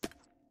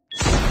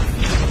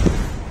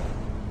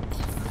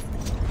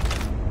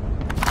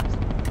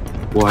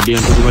 Wah, ada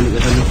yang turun balik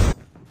kat sana.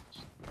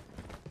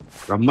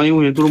 Ramai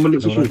yang turun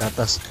balik Ada orang susu. ke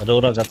atas. Ada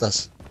orang ke atas.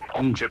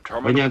 Chip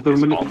Banyak yang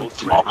terminal turun is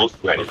balik. almost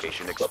ready.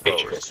 Location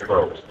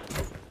exposed.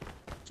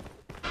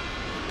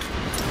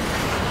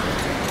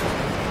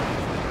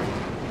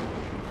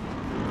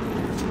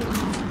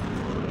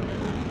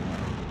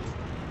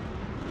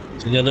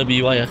 Sini ada BY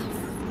ya.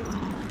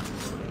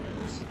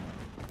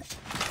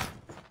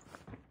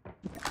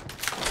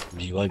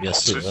 BY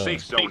biasa The lah.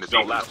 safe zone is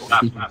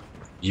elapsing.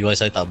 BY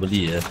saya tak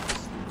beli ya.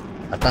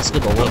 Atas ke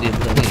bawah dia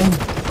bukan ni.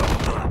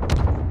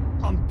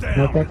 I'm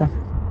down.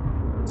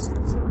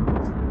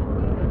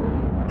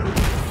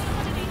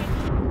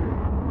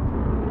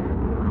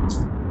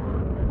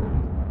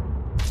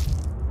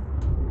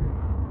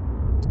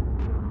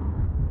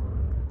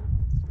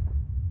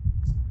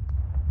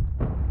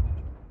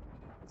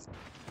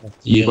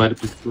 Dia Ya. ada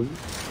pistol.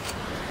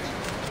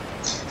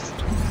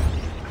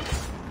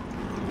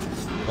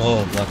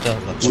 Oh, belakang.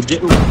 Ojek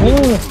tu. Don't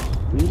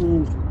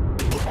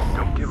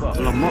give up.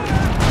 Alamak.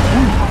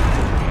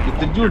 Dia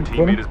terjun.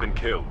 Teammate has been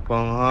killed. Get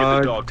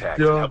the dog tags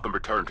and Bahagia. help them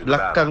return to the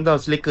Belakang battle.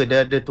 tau, seleka.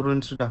 Dia ada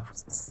turun sudah.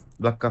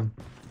 Belakang.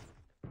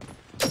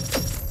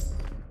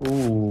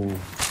 Oh.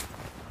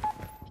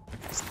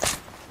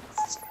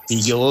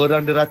 3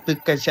 orang dia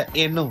ratakan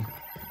Syaim tu.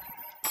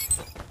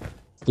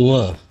 Tu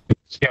lah.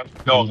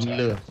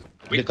 Gila.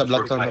 Dia kat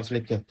belakang tau,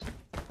 seleka.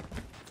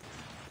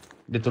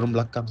 Dia turun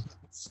belakang.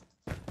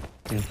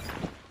 Tu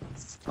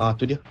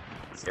dia.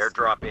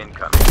 Airdrop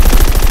incoming.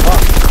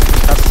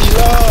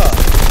 Kasihlah.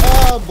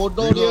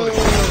 Bodoh dia.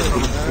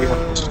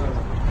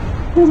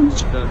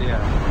 Bodoh dia.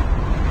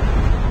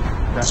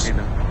 Dah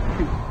kena.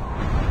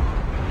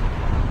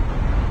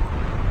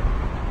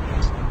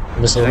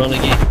 Ada seorang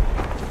lagi.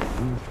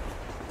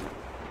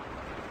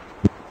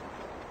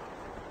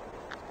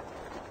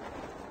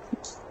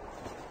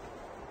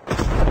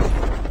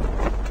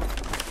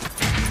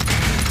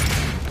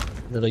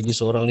 Ada lagi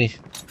seorang ni.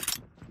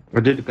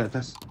 Ada dekat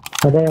atas.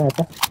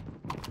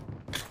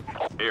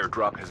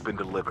 Airdrop has been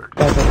delivered.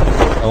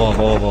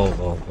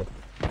 Bawah.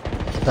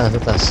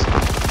 Atas.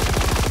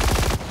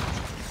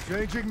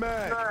 Changing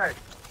mag.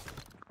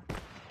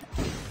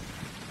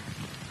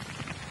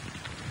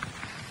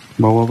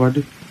 Bawah apa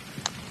ada?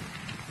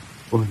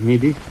 Oh, ni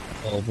dia.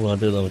 Oh pun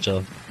ada lah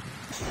macam.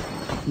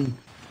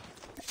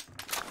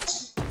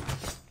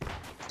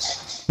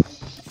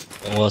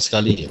 Bawah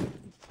sekali.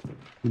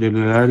 Dia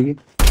lari.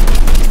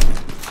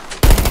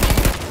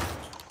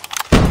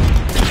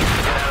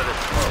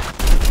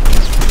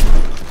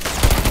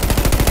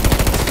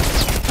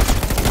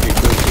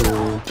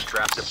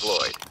 Trap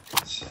deployed.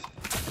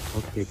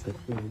 Okey,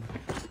 betul.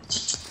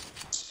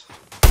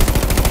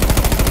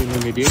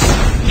 Ini dia.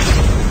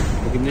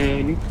 Bagaimana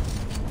ini?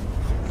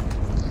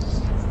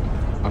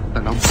 Aku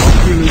tak nampak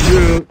apa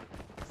dia.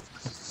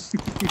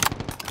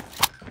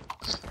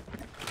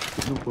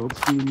 Nampak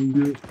apa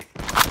dia.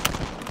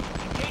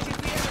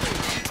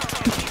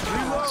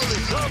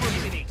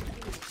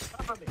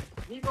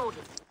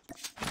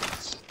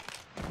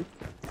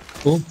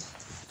 Oh,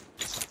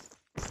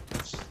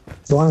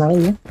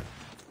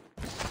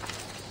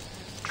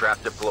 Trap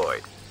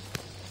deployed.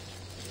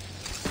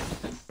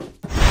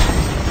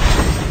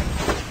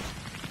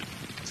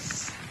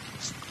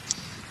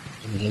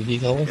 ada lagi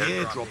kawan.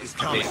 Airdrop is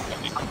coming.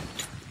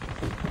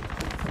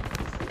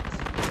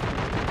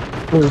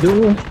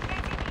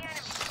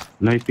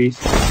 Knife face.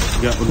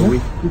 Sekejap, on the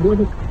way.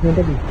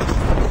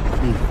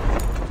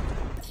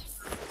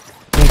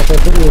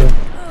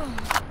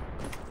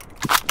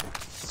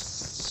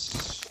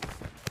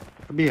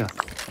 Habis lah.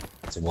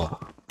 Semua.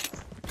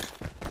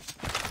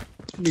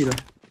 Habis lah.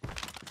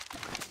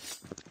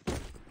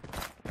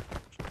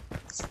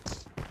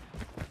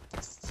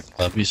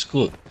 Habis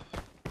kot.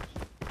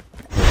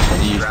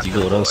 Tadi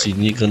 3 orang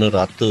sini kena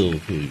rata.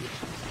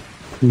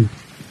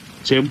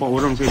 Saya 4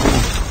 orang saya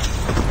bunuh.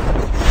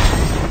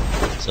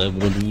 Saya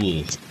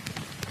bunuh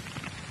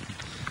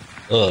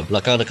 2.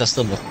 Belakang ada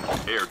custom lah.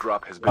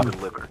 Airdrop has been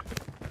delivered.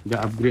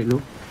 Dah upgrade lu.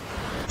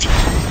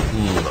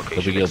 Kita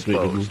pergi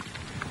upgrade dulu.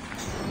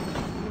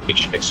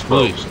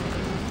 Oi,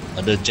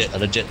 ada jet.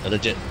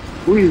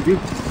 Ui, dia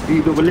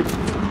hidup balik.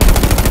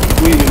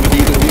 Ui, memang dia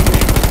hidup balik.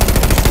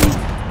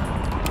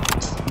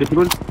 Dia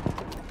turun.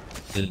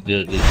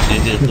 Dia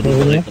turun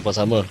balik tempat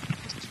sama.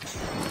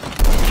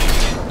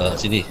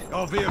 Sini.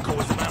 Our vehicle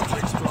is about to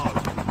explode.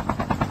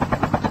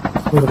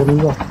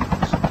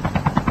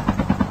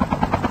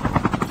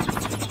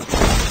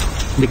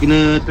 Dia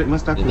kena track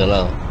master Di aku.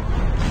 dalam.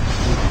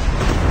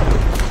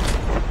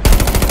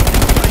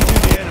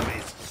 Engaging the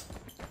enemies.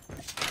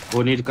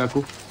 Oh, ni dekat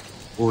aku.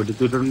 Oh, dia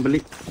turun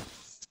balik.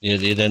 Dia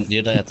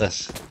dah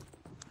atas.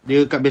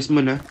 Dia kat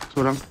basement lah,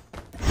 seorang.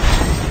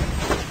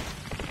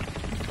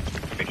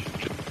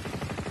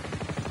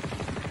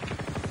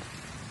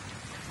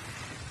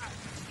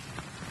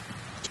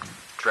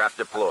 Trap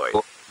deployed.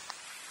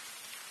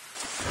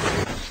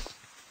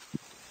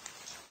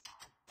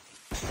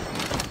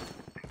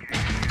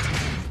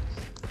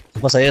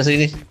 Lepas saya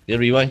sini, dia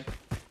rewind.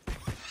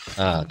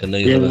 Kena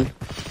Dia gitu lah.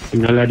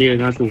 tinggallah dia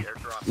dengan tu.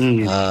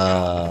 The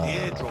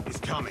airdrop is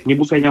coming. Ni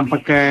bukan yang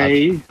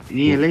pakai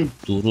ni yang lain.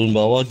 Turun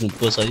bawah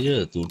jumpa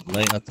saya, tu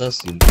naik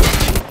atas jumpa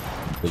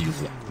you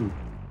pula.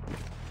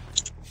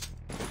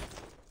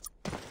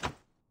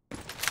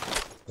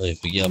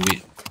 Pergi ambil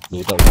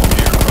loadout.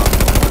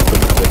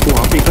 Oh,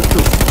 ambil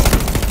custom.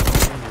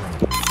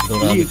 Kita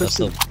orang ambil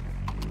custom.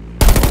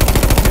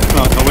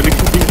 Kawan dia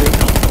ketiga.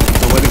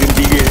 Kawan dia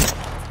ketiga.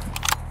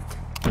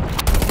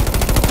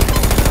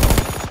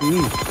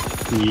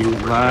 Gila,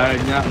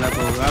 banyaklah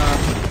korang.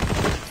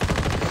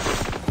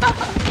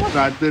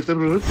 Rata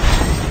terus.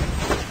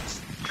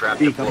 Trap Kat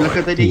belakang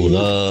deployed. tadi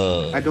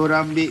Itulah. ada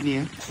orang ambil ni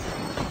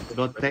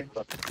Dotek.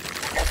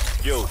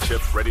 Skill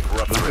chip ready for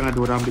Belakang upgrade. ada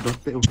orang ambil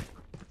Dotek tu.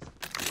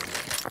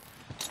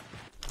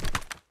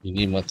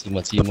 Ini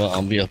mati-mati mak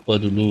ambil apa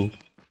dulu.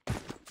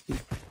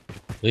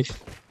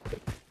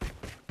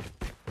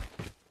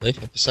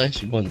 Apa saya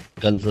cuma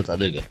gun tu tak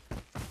ada ke?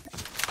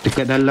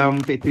 Dekat dalam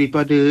factory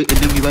tu ada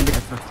enemy balik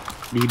atas.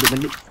 Dia hidup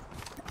balik.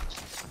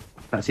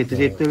 Tak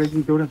settle-settle lagi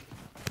tu orang.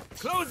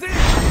 Close in.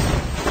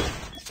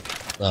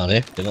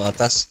 Tengok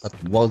atas,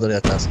 wall dari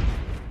atas.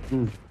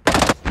 Hmm.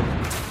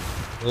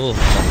 Oh,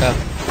 belakang.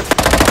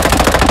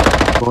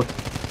 Bot.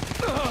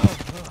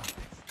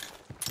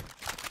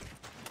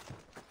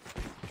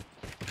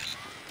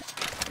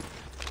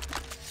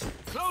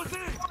 Close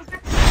in.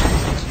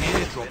 The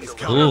airdrop is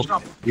coming.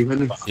 Oh, Di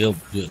mana?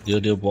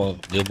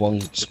 dia buang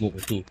smoke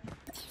tu.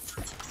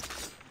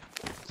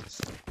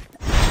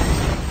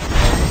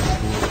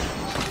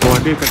 Oh,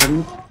 ada kat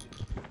sana.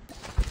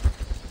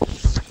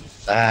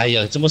 哎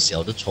呀，这么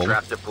小的虫，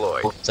 Trap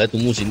deployed. 在独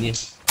木前面。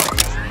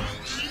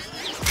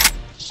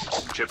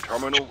 Chip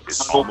terminal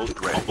is almost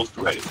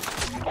ready.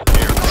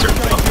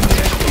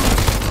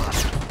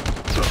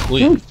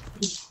 Ui,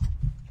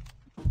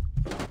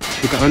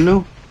 Dekat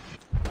mana?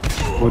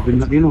 Oh, dia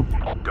nak ni tu.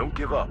 Don't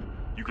give up.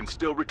 You can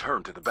still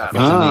return to the battle.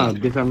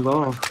 Dia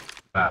sangka.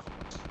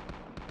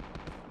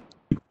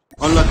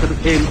 Allah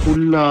ter-aim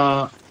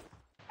pula.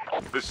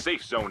 The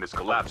safe zone is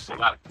collapsing.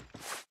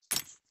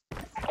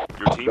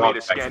 Your teammate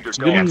has scanned your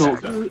Dia dog nak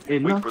system. ke?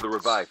 Wait for the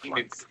revive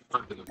flight.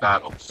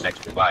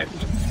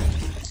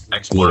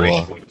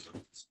 luar,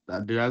 Tak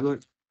ada lah kot.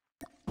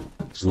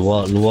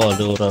 luar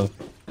ada orang.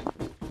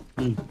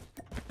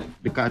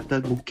 Dekat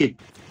atas bukit.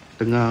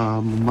 Tengah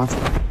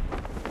memasak.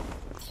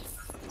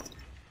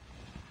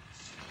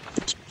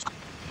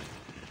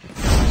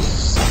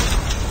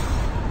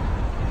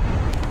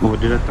 Oh,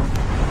 dia datang.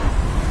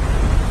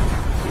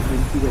 Dia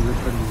berhenti kat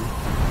depan ni.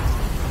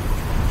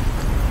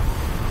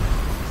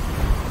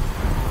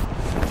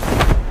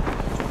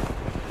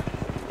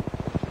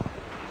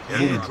 The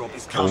airdrop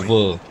is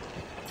coming.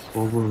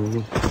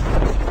 Over.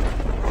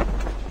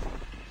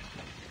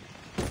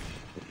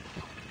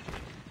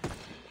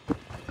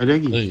 Ada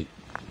lagi? Hei.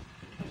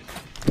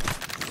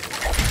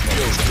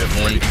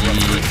 Lagi.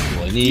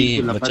 Wah,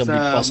 ini Itulah macam pasal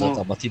lipas lah, mau-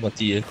 tak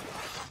mati-mati ya.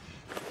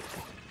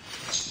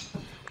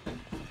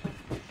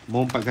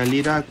 Mau 4 kali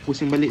dah aku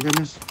pusing balik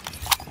sana.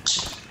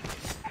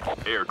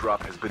 Airdrop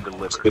has been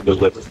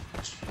delivered.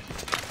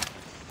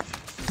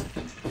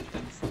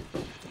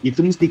 Itu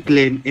mesti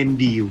clan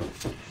NDU.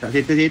 Tak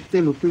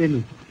settle-settle lu clan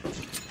tu.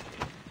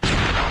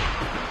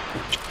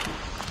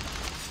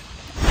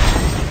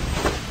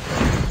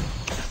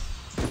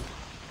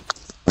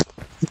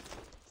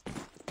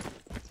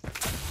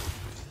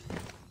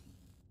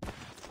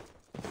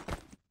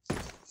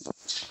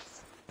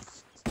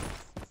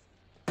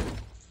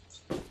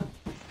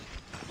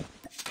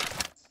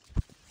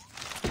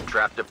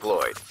 Trap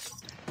deployed.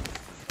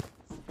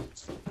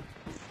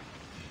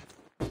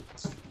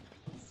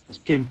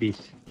 Campus.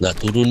 Dah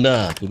turun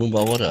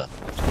bawah dah.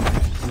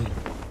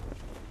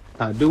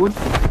 Tak ada pun.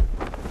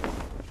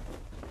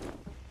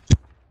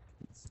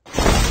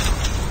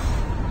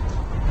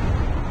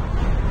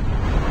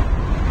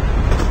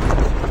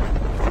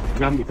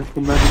 Dia ambil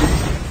custom baru ni.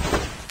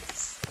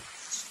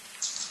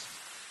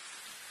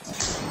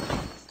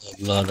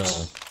 Belah dah.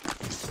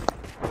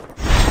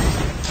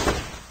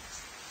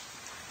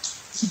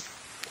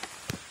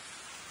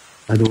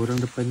 Ada orang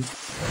depan ni.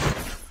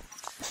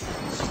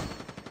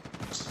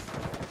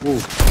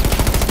 Oh.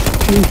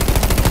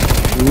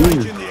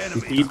 Engaging the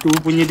enemy. Itu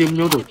punya dia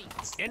menyorot.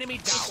 Enemy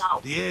down.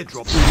 The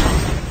airdrop is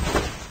coming.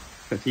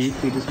 Kat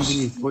situ dia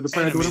sembunyi. Oh,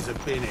 depan ada orang. Enemies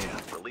have been here.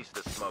 Release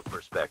the smoke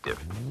perspective.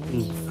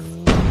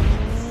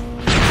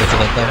 Kita Get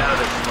datang. out of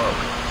the smoke.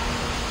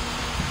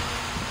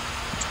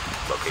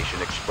 Location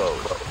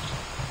exposed.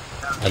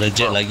 Ada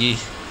jet lagi.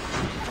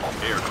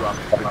 Airdrop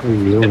has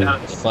been Oh, yo.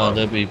 Depan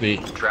ada baby.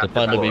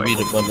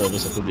 Depan ada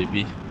satu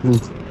baby.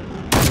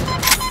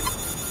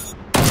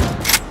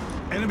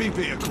 Enemy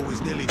vehicle is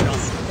nearly done.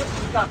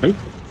 Eh?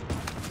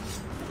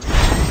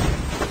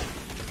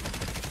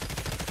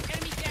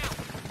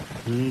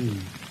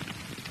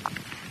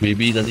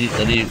 Baby tadi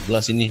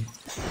belah sini.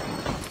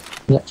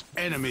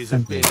 Enemies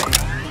have been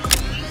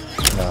here.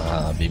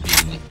 Baby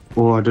ni.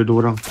 Oh, ada 2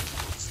 orang.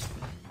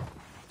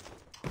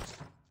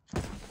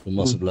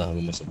 Rumah sebelah.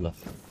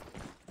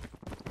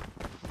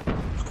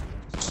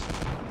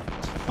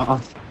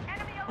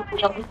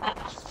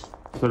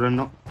 Seorang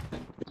nak.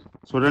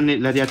 Seorang ni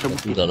lari atas Aku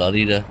bukit. tak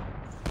lari dah.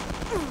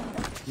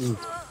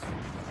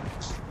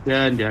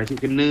 Dan dia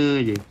asyik kena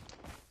je.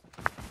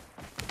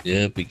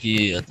 Dia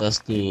pergi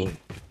atas tu.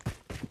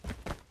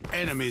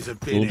 Enemies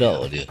have been here.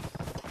 Loadout dia.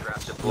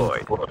 Trap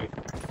deployed.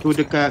 Tu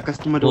dekat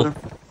customer dia orang.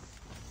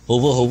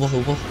 Over.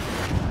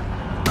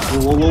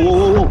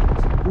 Wow.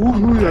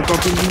 Ui, aku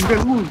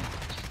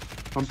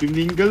hampir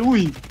meninggal,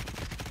 ui.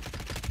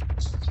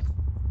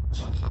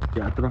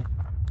 Ya, terang.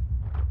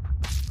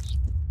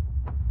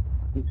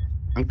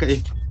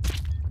 Angkat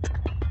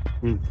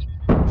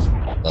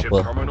Tak Chip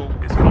apa. terminal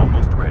is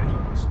almost ready.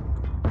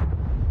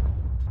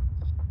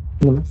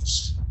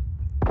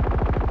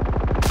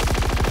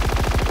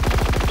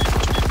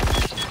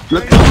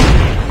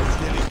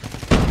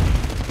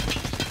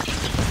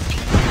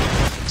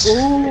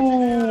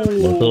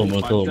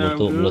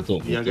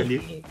 Meletup. Biarkan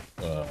dia.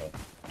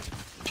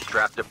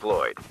 Trap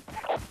deployed.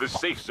 The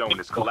safe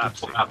zone is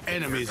collapsing.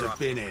 Enemies have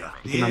been here.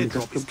 The Kenapa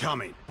airdrop is custom?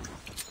 coming.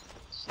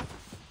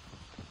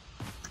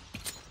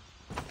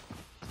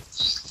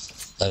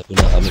 Aku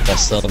nak ambil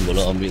custom,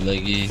 belum ambil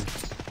lagi.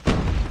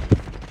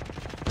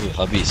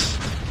 Habis.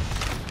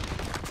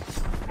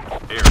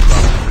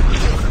 Airdrop has been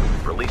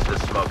delivered. Release the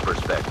smoke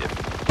perspective.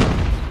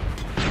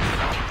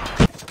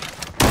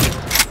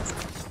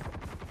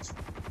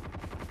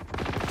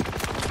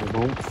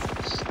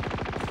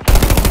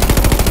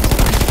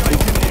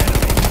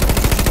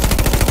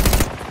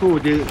 Oh,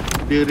 dia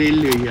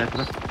rela je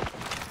atas.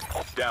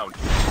 Down.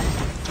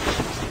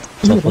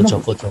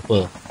 Chopper.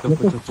 Chopper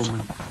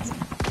man.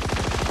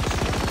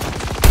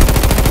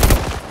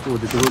 Oh,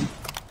 dia turun.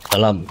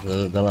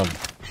 Dalam.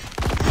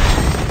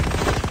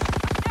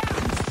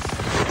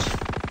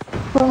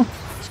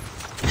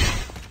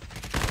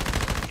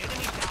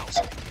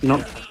 No.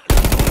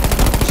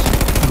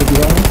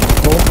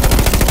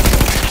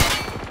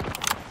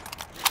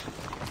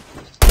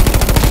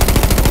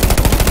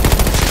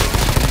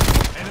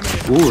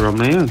 Oh,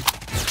 ramai ya.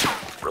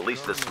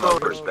 Release the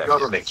smoke perspective.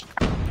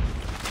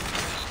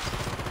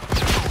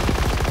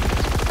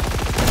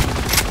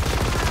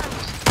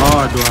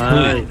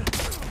 Aduhai.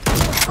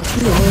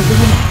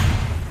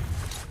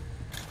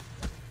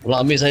 Tolong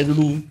ambil saya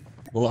dulu.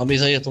 Tolong ambil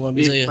saya. Patut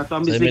ambil Saya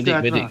striker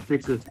medik. atas.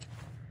 Striker.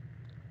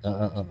 Ha.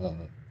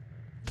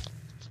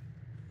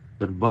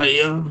 Terbaik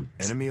ya.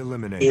 Enemy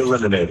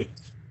eliminated.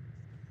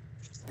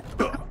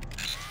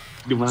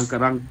 Dia mengangkat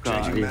rangka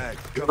Changing je. mag.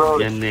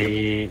 Yang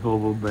naik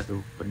hoverboard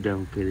tu.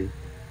 Pedang muka dia.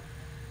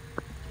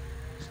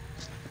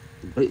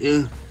 Terbaik ya.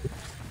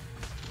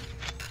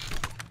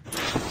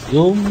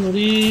 Jom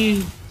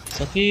lari.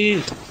 Sakit.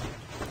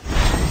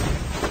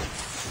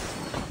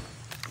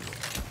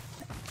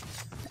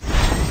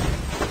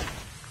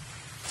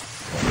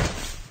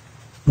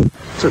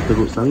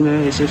 Teruk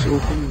sangat SSO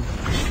pun.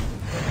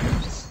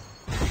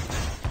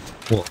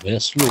 Wah,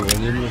 banyak slow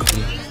lagi ni.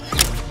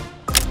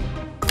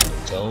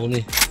 Jauh ni.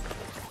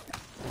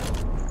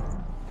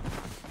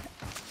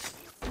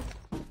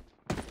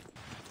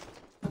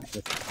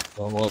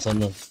 Bawah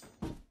sana.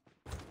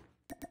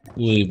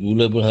 Woi,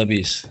 gula pun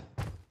habis.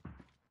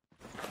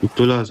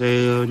 Itulah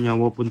saya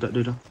nyawa pun tak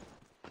ada dah.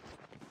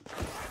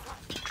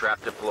 Trap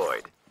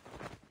deployed.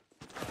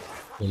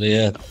 Boleh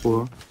ya.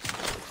 Apa?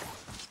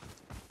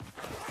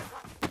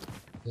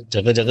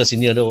 Jaga-jaga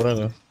sini ada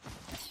orang ah.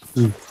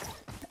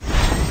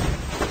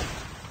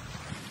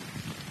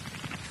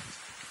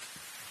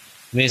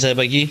 Ni saya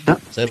bagi. Tak?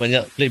 Saya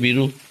banyak play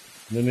biru.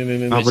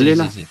 Mei. Boleh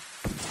lah.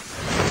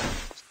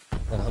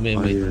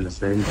 Ambil. Ya,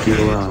 thank you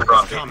lah.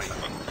 Coming.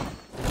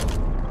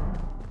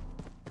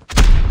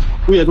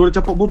 Ui, ada orang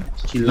capak bom.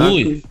 Silap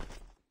Ui.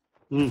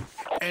 tu.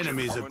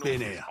 Enemies have been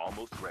here.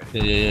 Almost ready.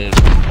 Ya.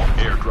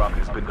 Airdrop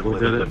has been Oh,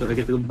 dia delivered. tak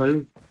lagi tergempal.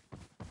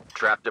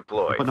 Trap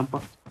deployed.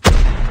 Nampak.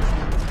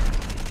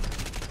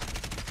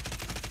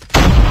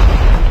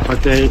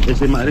 Pakai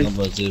SMA ni.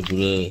 Nampak je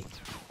pula.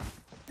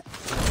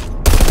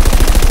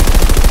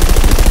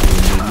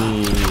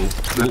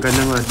 Belah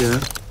kanan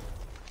ada.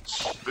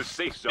 The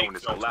safe zone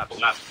is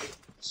collapsing.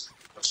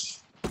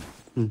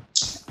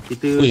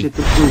 Kita Ui.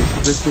 settle full.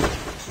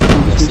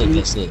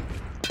 Biasa.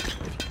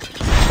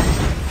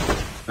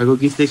 Aku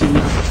pergi station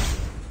ni.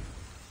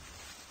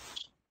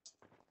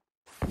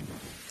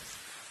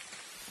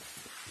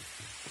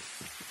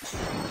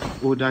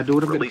 Oh, dah ada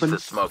orang kat Release depan.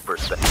 the smoke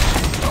perspective.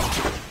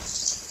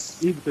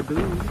 Bukan tu.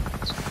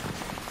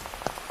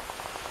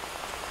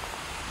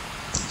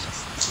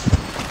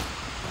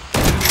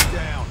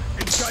 Down.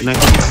 Engage.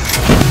 Nice.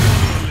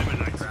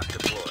 Eliminate. Trap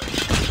deployed.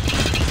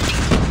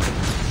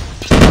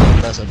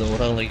 Atas ada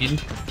orang lagi ni.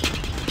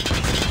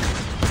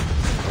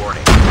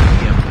 Warning.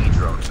 EMP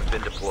drones have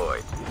been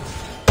deployed.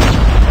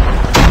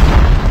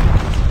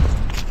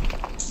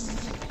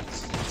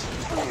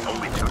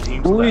 Only 2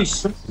 teams Ui,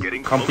 left.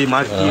 Getting hampir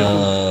close. mati aku.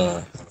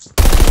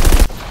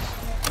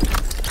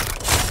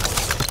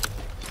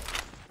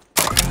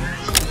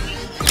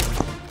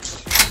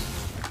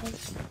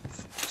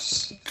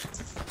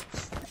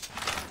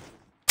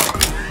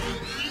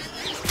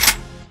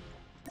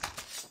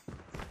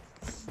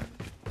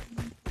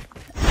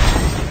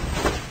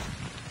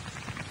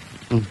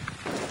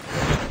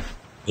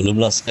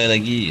 Belumlah sekali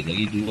lagi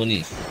 2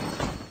 ni.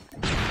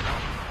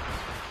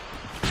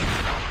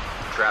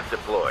 Trap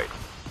deployed.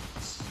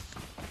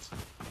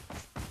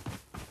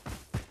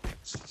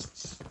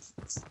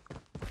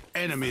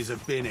 Enemies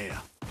have been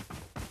here.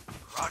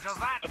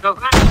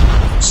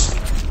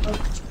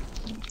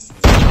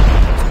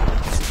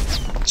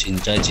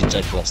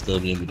 Cincai cluster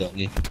punya budak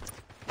ni.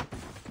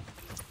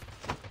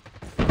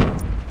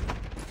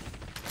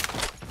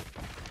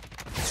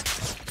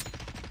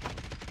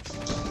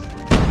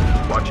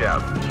 Watch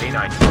out.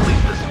 K9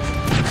 complete this.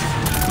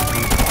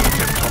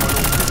 Chip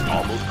terminal is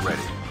almost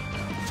ready.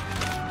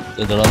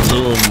 Kita dalam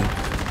zone.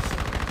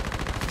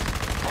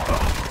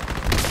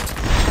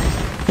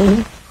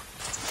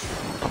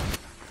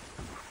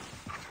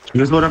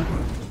 Ada seorang.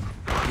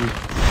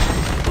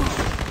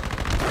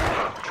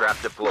 Trap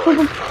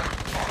deployed.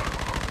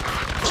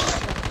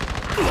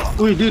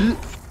 Ui, dia...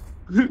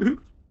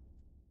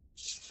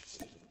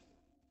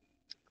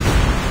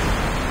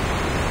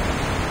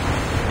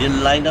 Dia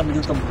line up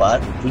di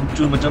tempat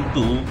muncul macam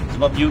tu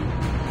sebab you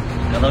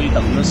kalau you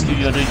tak guna skill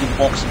you ada di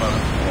box mah.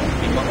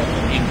 Memang auto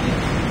aim dia.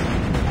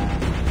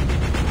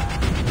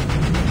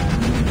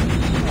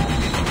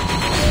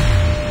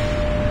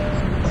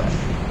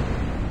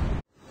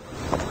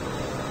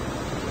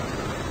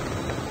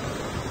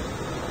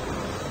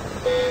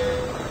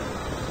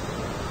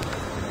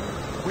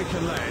 We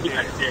can land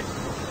here.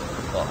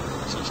 Wah,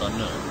 masuk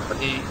sana.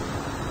 Tapi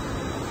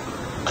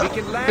We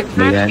can land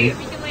Boleh ni.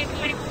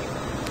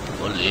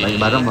 boleh. Baik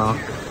barang mah.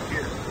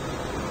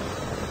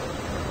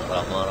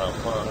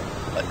 Ramah-ramah.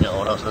 Banyak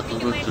orang sudah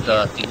turun,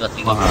 sudah tinggal.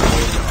 Mahal.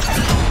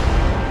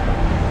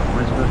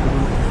 Macam tu.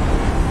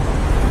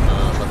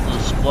 Satu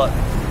squad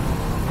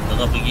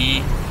tengah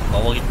pergi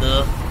bawah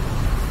kita,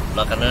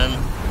 belah kanan.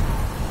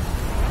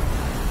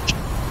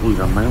 Ui,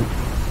 ramai.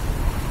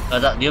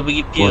 Tak, dia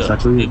pergi pier.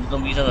 Satu Dia ni.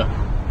 bukan pergi sana.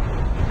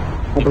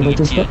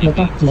 Satu squad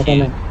belakang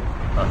kanan.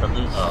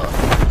 Satu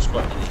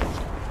squad ni.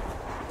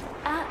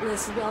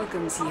 Atlas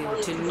welcomes you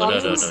to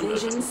Ada.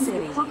 Vision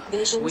City.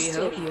 We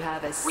hope you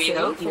have a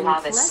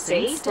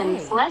safe and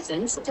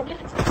pleasant stay.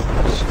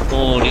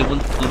 Oh, dia pun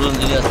turun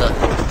sini atas.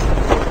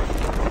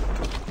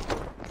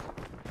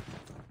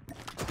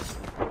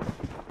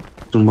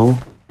 Tunggu.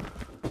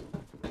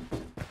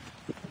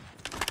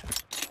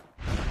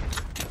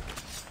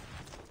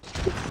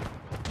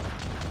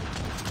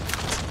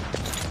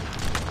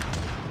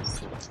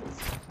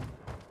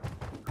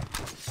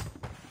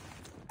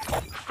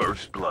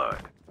 First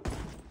blood.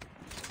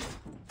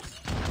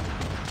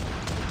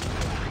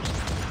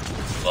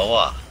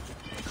 Bawah.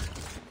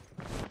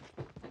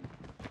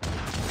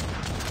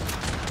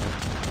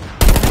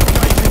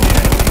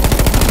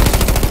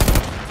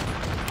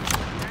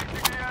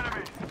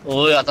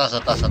 Oh, atas.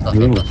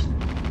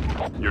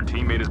 Your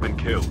teammate has been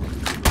killed.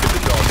 Get the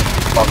dog.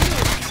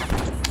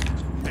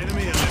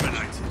 Enemy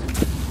eliminated.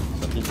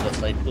 Satu buat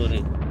sniper ni.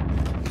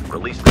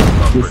 Release the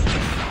bumpers.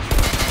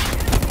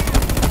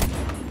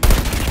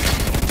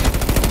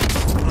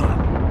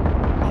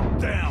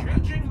 Down.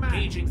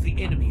 Engaging the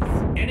enemies.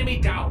 Enemy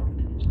down.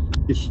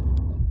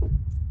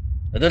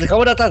 Ada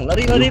kawan datang.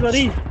 Lari.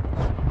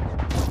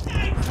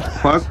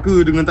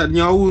 Fucker dengan tak ada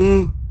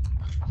nyawa.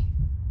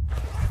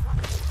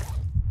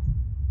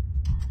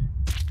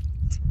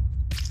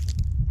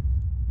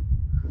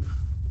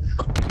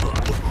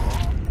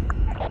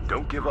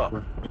 Don't give up.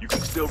 You can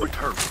still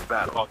return to the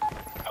battle.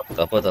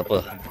 Tak apa.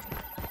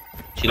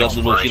 Hilap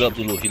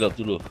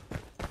dulu.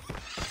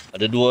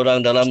 Ada 2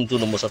 orang dalam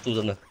tu, nombor 1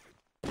 sana.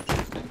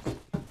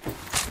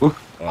 Oh,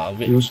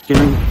 Ambil. dia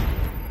sikit lagi.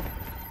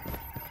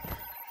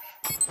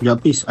 Ya,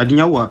 Apis. Ada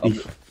nyawa,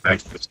 Apis. Ada.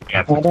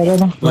 Oh, tak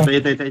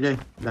ada.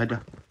 Dah ada.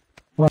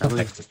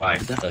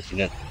 Dah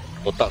sini.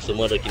 Kotak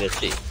semua ada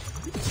kinetik.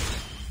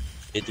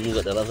 Dia tunggu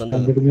kat dalam sana.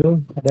 Ada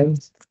dulu. Ada.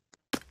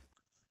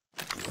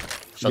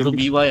 Satu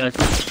BY lah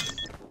tu.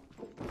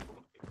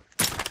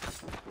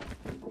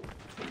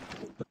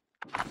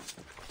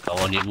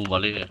 Kawan dia pun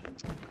balik ya.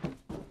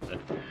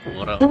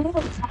 Orang.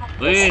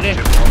 Weh ni.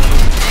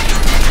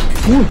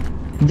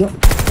 Jom.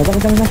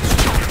 Kacang.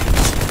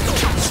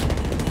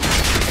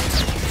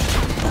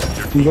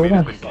 Your Go teammate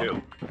on. has been killed.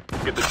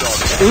 Get the dog.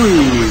 Ui.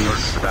 Return to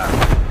the battle.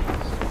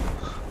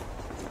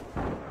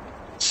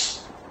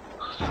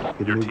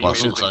 Your teammate has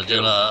Masuk been saja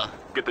killed. lah.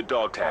 Get the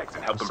dog tags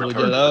and help them Masuk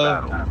return to je the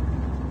lah. battle.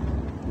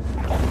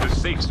 The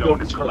safe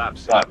zone is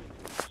collapsing.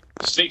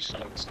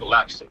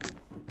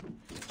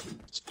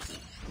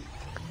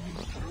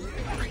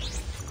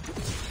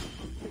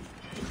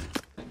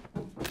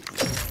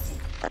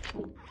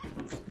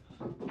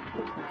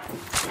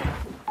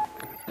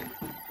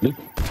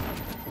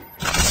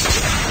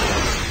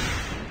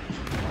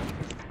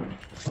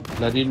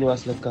 Lari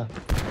luas lekah.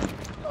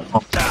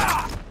 Oh,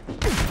 dah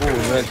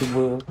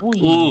cuba.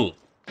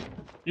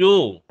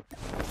 Yo.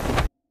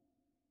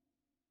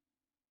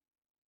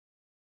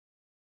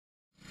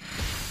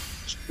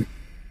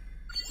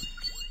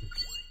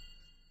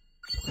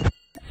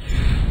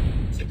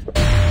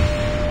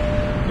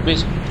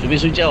 Chuẩn bị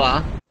睡觉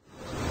啊？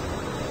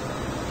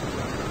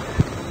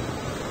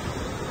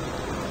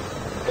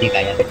 Tiga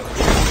ya.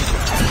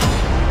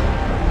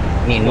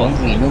 Minum.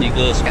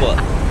 3 squad.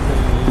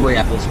 Gue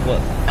ya. 3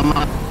 squad.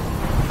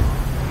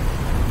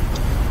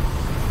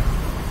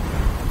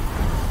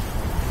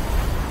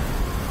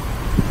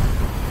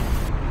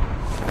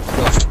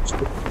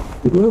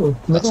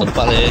 Tak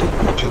sempat leh.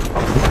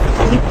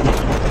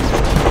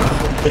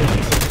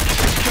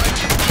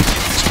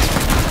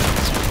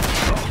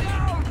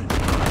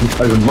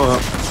 Alamak.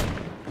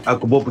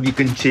 Aku bawa pergi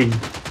kencing.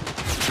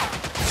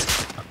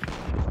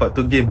 Lepas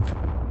tu game.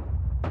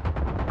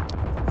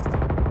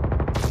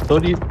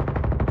 Sorry.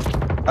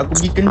 Aku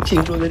pergi kencing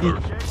tu tadi.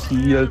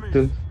 Sial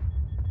tu.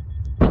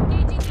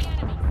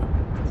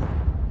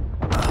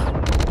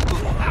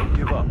 Don't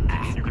give up.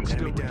 You can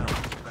still down.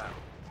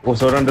 Oh,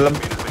 seorang dalam.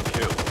 Has been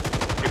killed.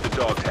 Get the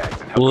dog tags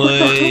and help Woi,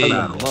 return to the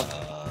battle. mak.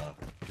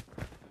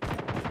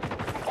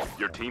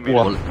 Your teammate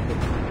Wah. Boleh,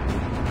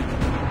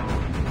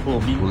 Oh,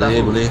 bintang.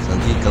 boleh.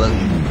 Nanti kalau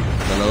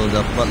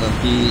dapat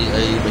nanti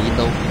saya bagi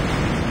tahu.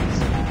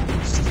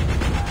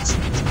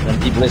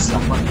 Nanti boleh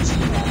selamat.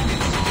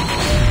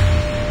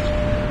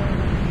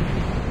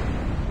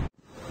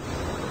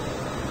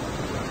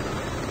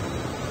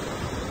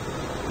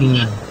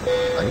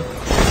 Ayo.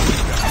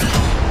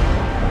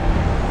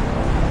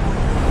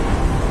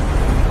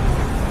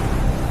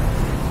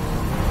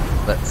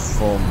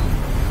 Platform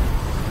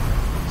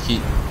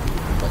hit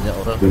banyak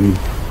orang.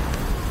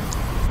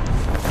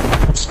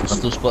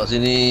 Satu squad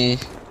sini.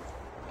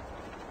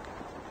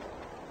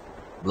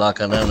 Belah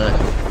kanan lah.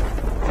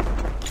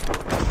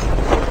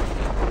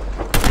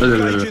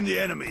 Engaging the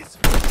enemies.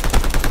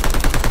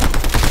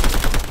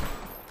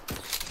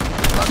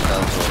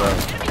 Belakang seorang.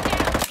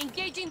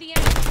 Engaging the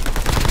enemy.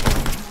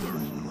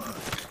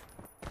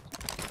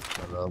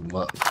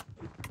 Alamak.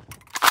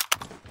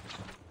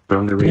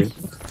 From the way.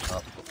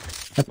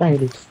 Apa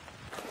ini?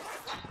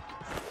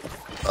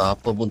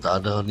 Apa pun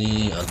tak ada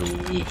ni.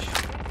 Aduh.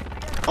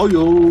 Oh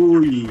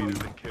yoi. has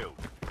been killed.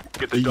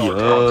 Get the dog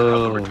tags and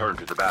help them return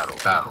to the battle.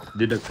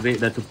 Dia dah create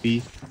dah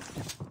tepi.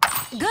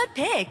 Good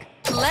pick.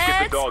 Get the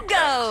Let's dog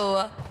go.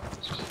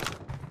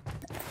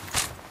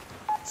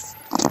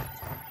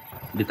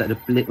 Dia tak ada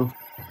plate tu.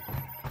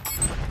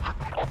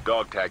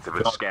 Dog tags have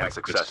been scanned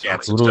successfully.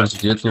 Turun,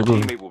 dia Your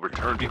turun. teammate will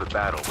return to the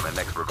battle when the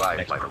next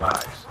revive flight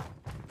arrives.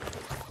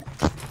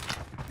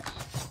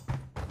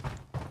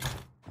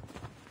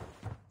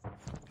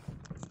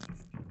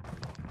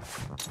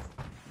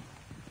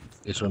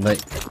 Dia suruh naik.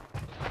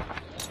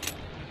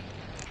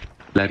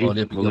 Lari. Oh,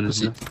 dia pergi bangun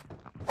opposite.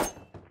 sebelah.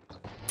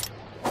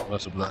 Bangunan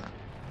sebelah.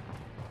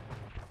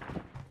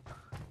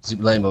 Zip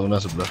line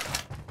bangunan sebelah.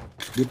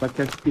 Dia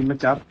pakai skin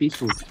macam api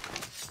tu.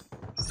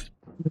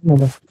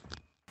 Mana?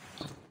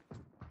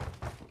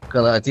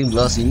 Kalau I think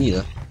belah sini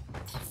lah.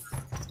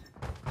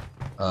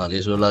 Dia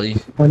suruh lari.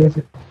 Oh, dia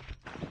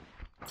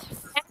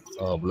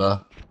Oh, belah.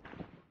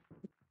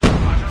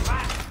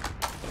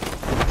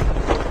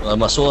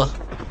 Masuk lah.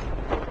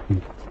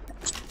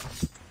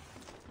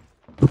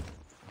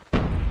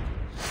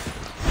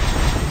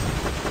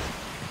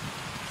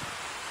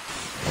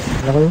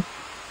 Kenapa tu?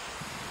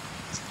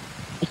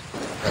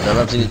 Kat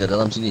dalam sini, kat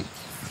dalam sini.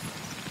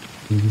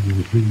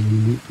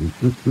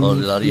 Oh,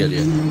 dia lari lah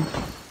dia.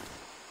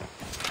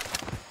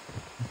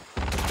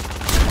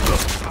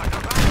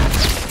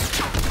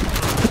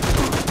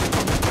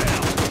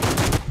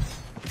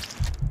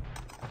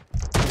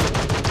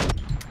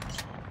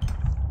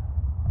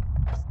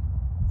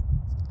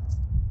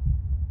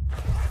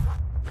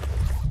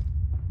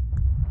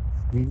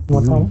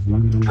 Motor.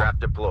 Trap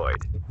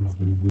deployed.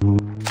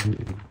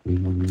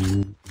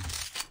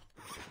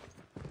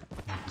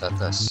 Ke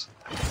atas.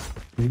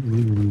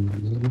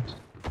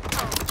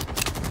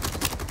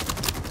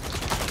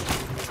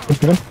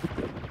 Betul.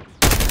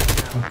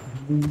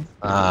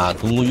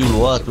 Tunggu dulu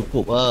lah,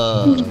 cukup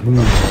lah. Tak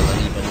payah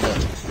lari banyak.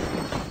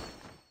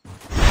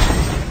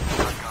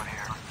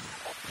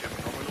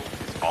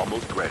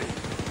 Almost ready.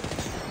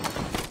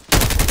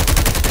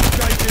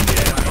 Engaging the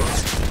enemies.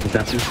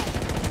 Terima kasih.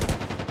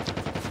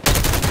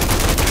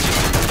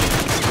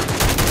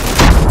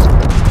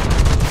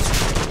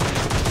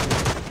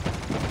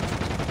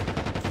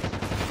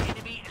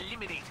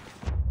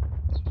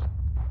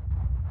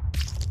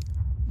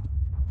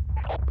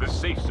 The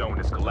safe zone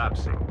is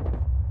collapsing.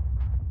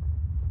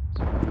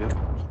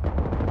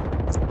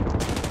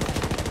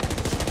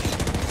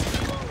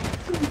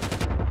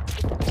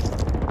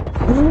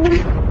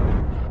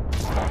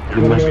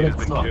 Your teammate has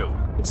been killed.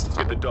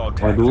 Get the dog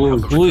tags and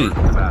help them Ui. return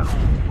to the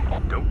battle.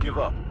 Don't give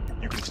up.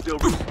 You can still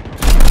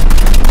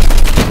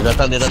Dia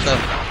datang. Your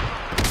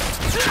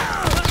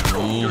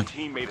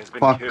teammate has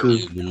been Fucker.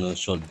 killed. Dia guna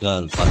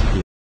shotgun,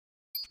 fucker.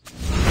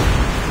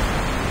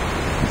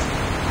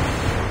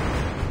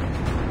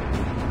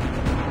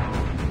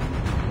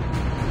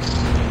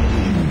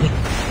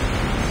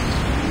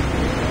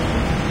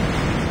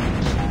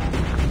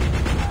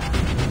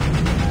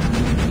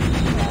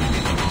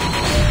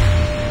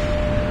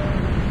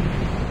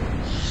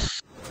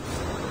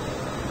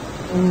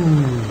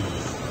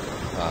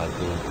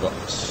 Aduh,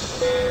 box.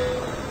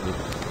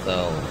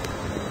 Tahu.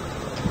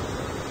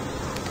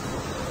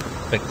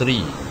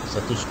 factory,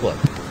 satu squad.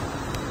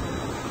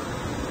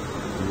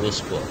 Dua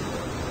squad.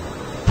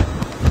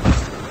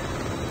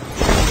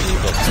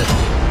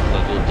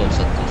 Bagi untuk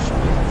satu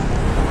squad.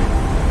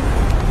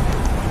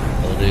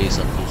 Array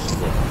satu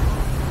squad.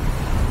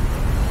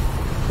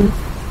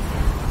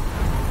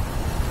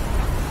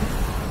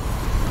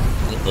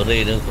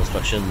 Array dan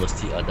construction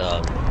mesti ada.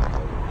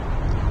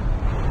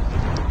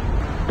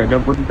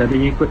 Kadang pun tak ada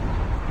yang ikut.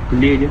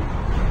 Clear je.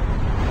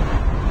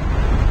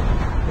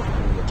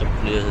 Macam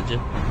clear saja.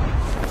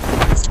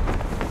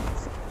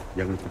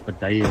 Jangan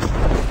terpedaya.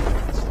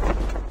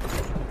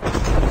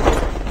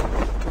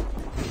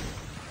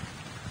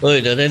 Oi,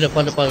 dah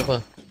depan.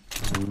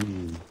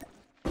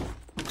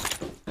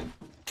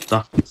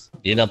 Dah.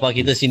 Dia nampak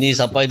kita sini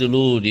sampai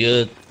dulu,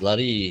 dia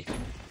lari.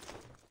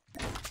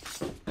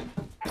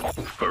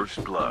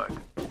 First blood.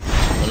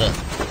 Mana?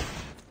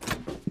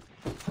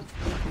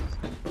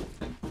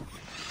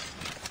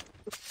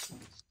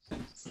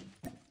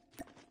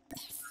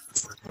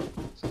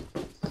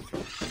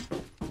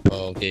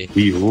 Oh, okey.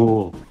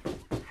 Yo.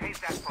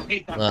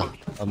 Nah,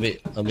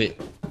 ambil.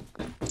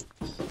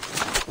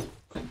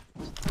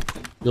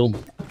 Jom.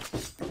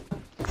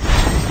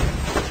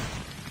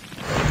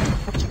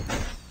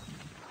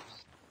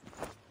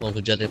 Mau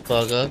kejar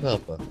depa ke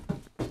apa?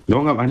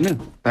 Diorang kat mana?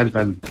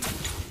 Tan.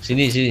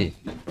 Sini.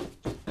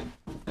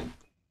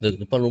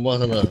 Depan rumah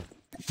sana.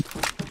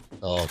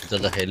 Oh, kita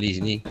ada heli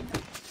sini.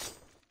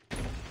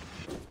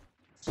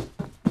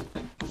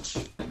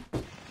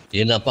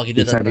 Dia nampak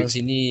kita datang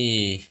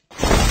sini.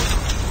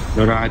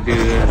 Diorang ada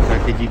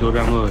strategi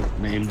diorang kot.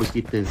 Nak ambush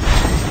kita.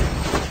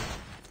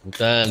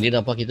 Bukan, dia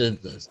nampak kita,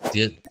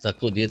 dia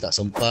takut dia tak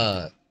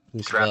sempat.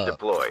 Trap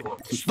deployed.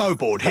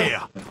 Snowboard here.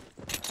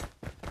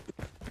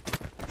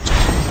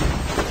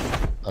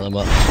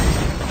 Alamak.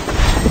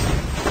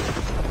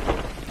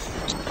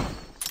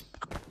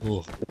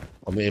 Oh,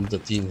 ambil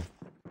M13.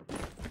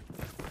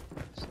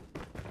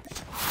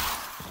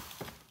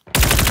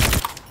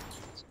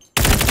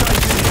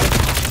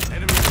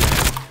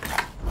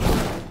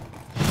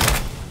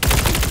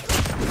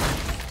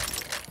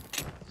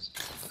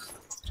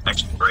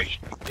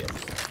 Exploration.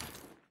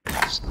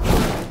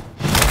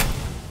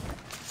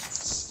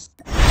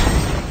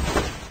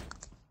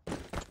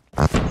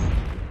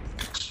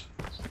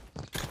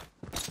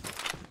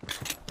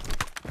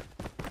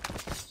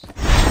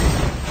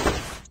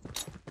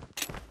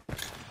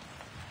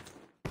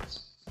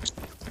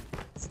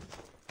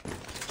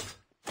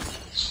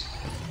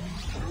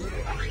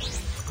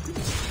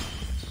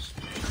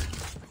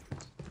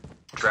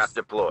 Trap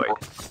deployed.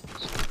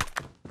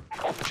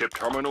 Chip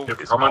terminal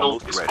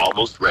is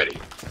almost ready.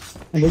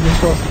 Ada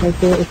jumpa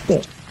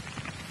xdak.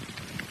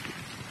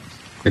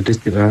 Ada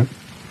sikit lah.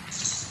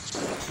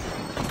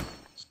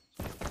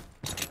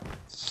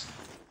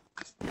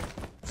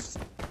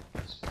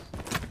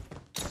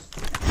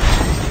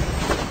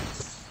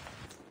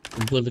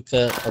 Jumpa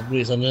dekat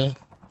upgrade sana.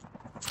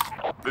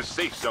 The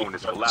safe zone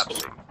is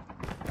collapsing.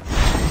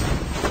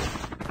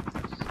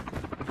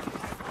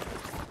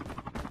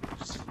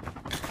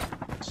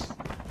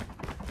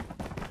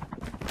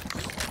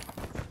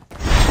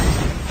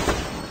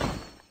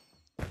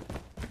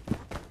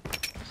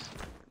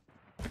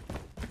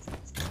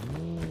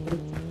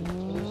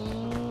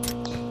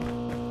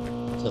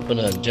 Siapa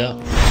nak ajak?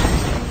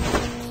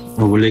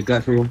 Oh, boleh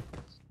gas tu.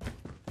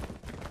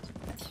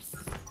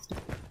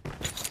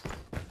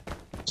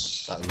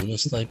 Tak guna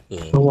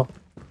sniper. Bawah.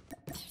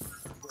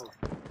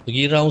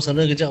 Pergi round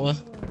sana kejap lah.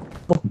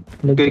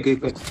 Okay.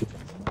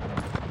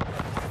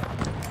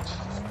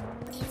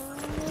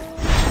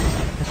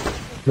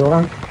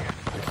 Diorang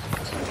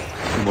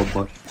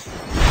Bobot.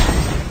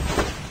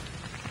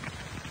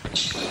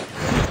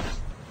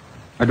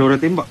 Ada orang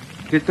tembak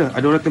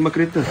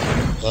kereta.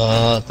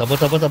 Tak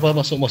apa,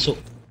 masuk.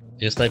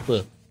 Dia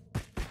sniper.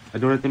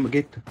 Ada orang tembak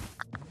kereta.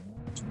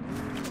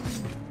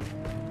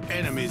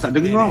 Enemies Tak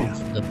dengar.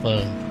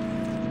 Depan.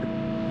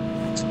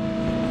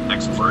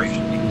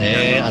 Exploration.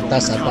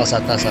 Atas.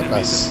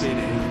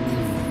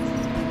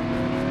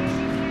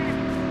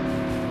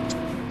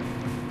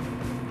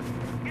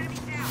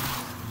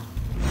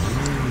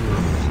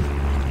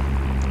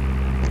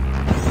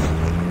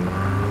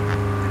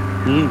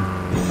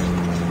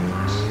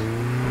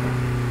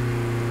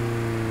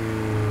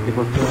 Dia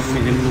patut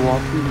ambil yang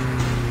luar tu.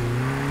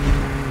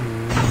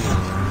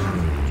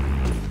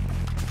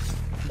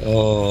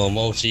 Oh,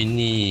 mau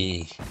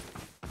sini.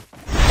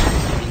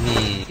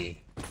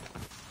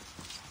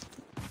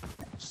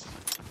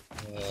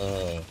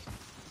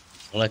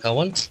 Mulai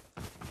kawan.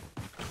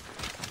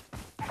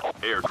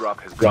 Airdrop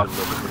has been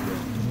delivered.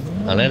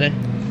 Aleh.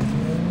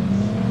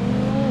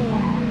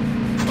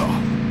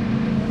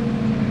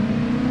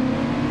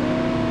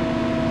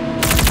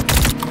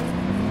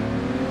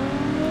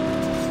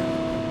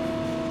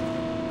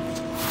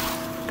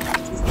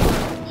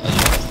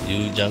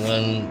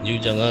 You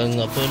jangan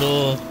apa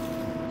tu.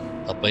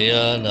 Tak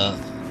payah nak.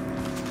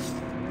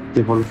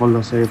 Dia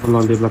follow saya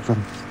di belakang.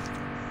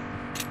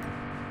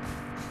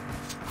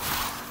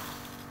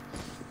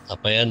 Tak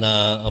payah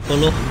nak apa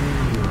lu.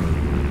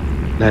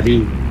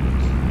 Lari.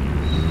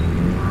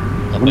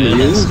 Apa yang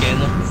nak scan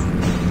lah.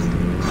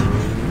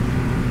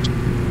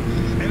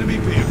 Enemy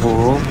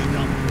vehicle. Oh.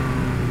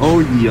 Oh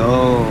ya.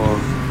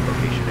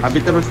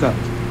 Habis terus tak?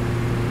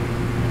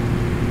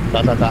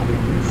 Tak.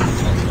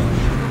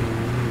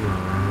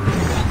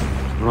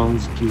 Wrong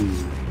skill.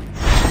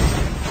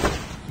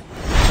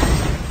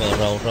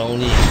 Round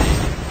ni.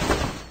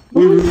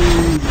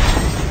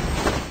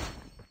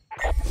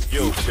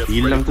 Yo, ship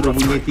Hilang ready tu for dah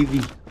punya upgrade. TV.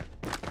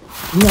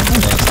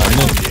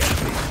 Sama.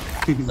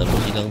 Selalu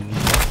hilang.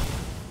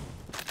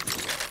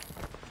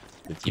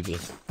 Tiba-tiba.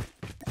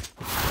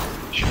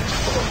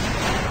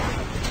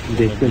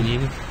 Dia Bunyi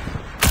ni.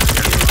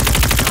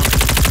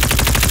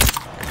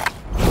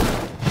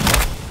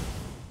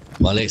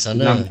 Balik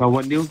sana. 6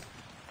 kawan dia.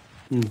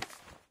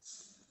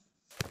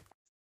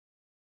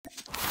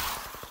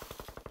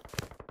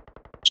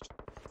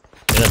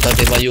 Dia datang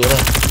ke Bayu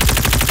lah.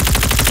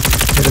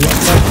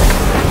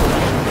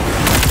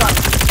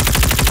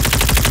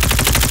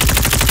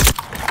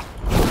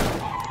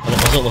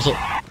 Masuk.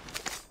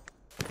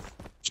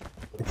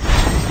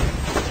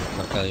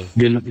 Nakal ni.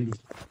 Dia nak pergi.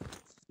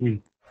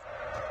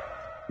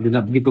 Dia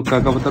nak pergi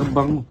tukar kapal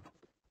terbang tu.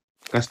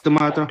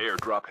 Customer tu.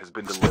 Airdrop has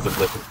been delivered.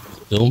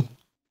 Jom.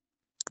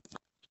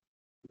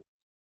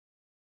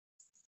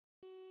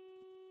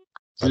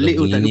 Pelik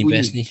tu, tak ada ni bunyi.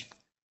 best ni.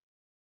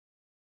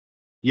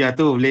 Ya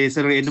tu, boleh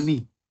serang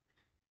enemy.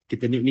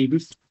 Kita ni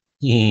bus.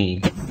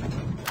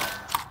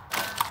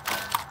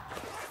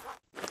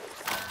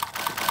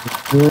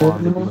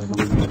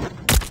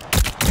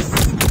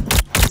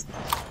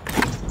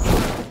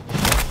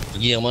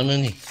 Pergi yang mana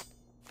ni?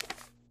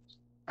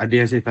 Ada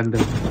yang saya tanda.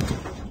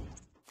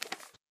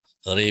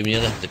 Array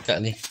punya lah,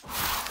 dekat ni.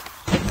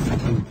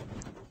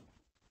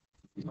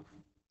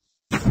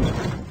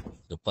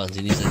 Depan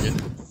sini saja.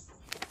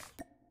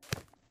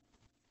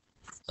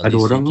 Ada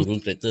orang tu?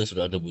 turun kereta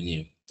sudah ada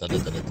bunyi. Tak ada.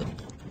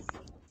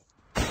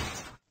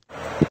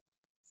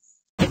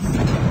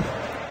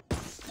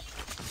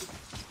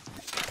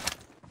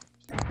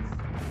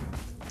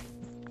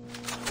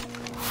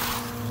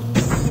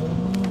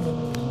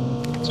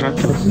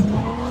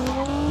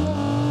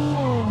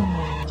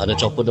 Ada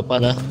chopper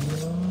depan lah.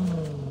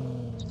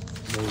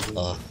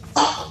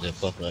 Ada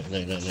apa?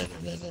 Naik.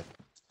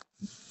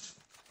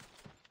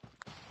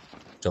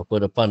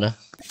 Chopper depan lah.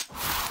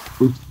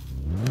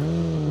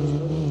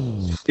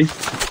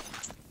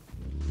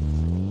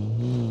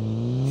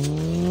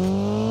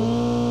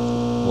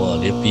 Wah,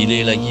 dia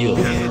pilih lagi oh.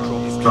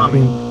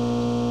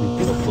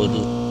 Chopper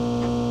tu.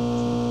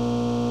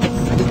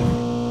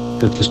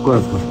 Satu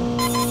squad apa?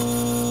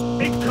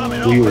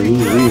 Incoming Uyo.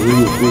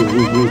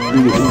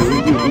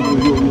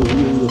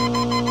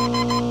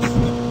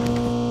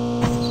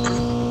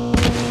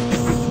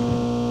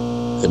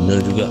 Kena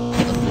juga.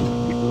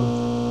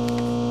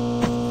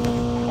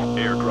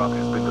 Airdrop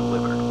has been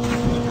delivered.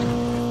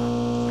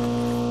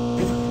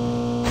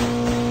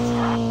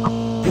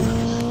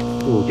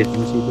 Oh, kita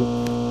masih tu.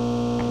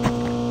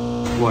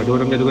 Wah, ada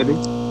orang gaduh-gaduh.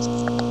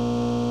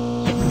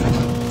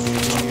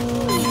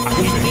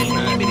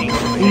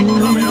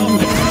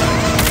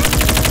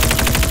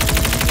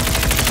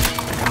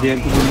 Ada yang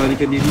tu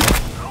melarikan diri.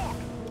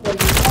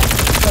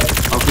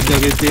 Aku kejar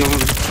kereta yang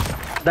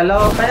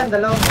Dalam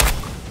dalam.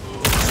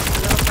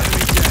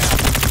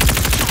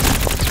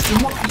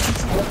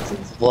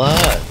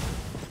 What?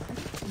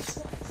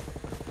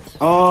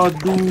 Teammate has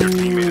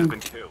aduh.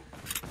 been killed.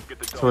 Get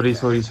the dog Sorry.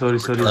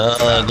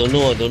 Don't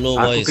know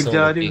why Aku it's not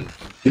kejar working.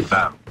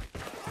 dia.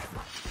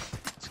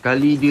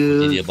 Sekali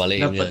dia Dia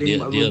balik dapat punya.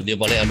 tembak Dia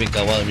balik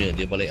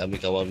ambil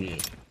kawan punya.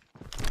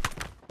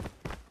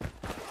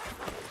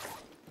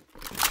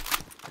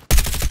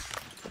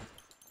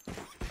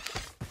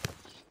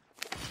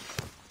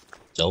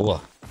 Jauh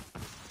lah.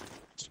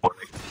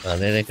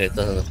 Ni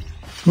kereta sana.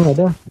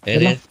 Ada.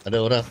 Ni ada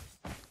orang.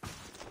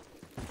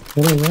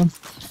 Ada.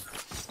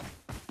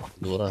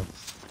 2 orang.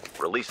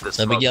 Release the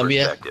Saya smoke pergi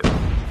ambil, perspective.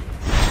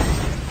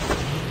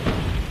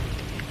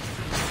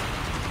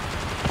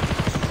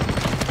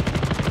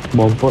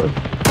 Bompok.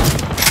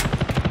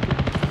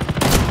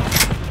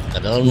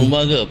 Kat dalam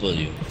rumah ke apa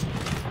je?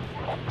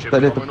 Chip Tak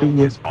ada terminal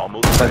tepinya. is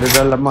almost tak ada ready.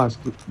 dalam mas,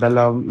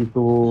 dalam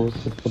itu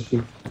seperti.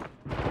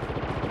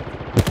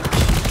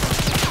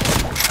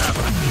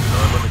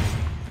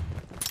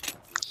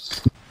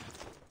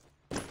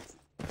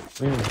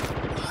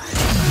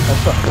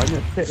 Asap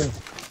banyak set dah.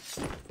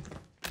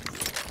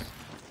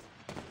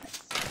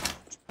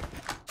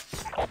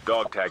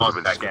 Dog tags have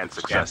been scanned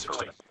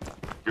successfully.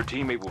 Your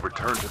teammate will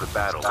return to the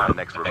battle when the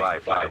next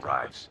revive flight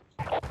arrives.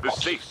 The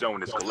safe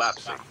zone is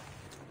collapsing.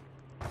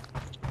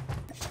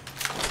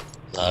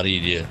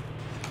 Lari dia.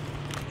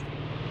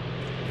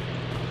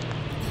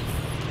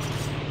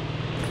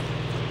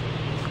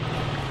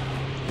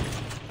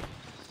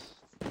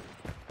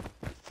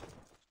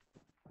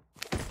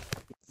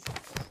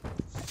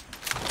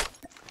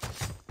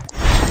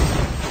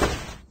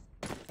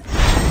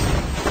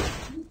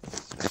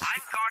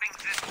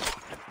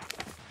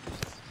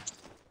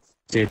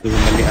 Saya turun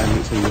balik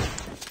ambil saya.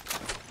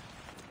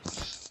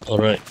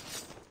 Alright.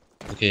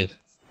 Okay.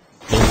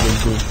 Go.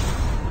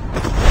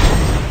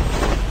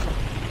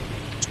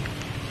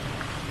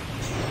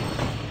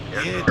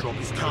 airdrop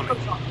is coming.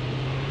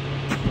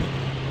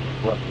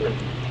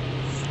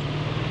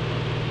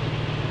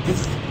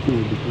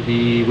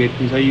 Di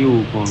weapon saya.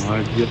 Kau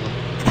ajar.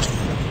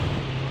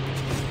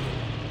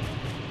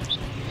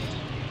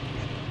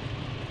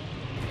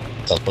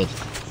 Takut.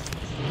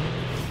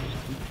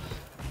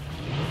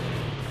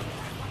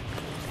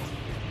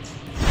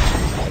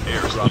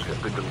 Airdrop has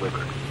been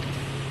delivered.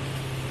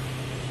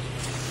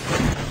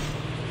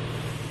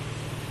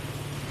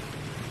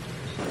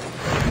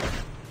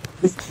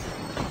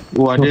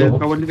 Oh, ada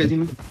kawan dekat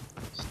sini.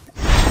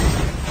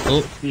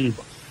 Oh,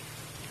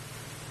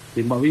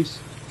 Tembak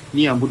wis.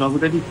 Ni yang bunuh aku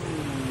tadi.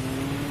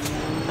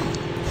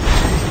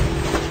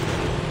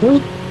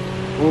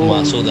 Oh,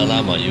 masuk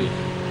dalam you.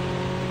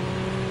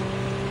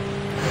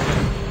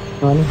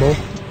 Ni bawah.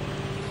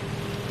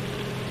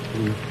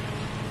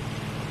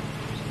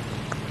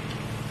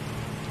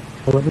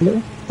 Kawan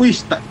dulu.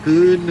 Wish, tak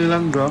kena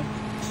langgar.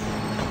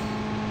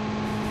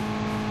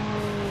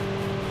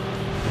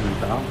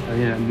 Tak,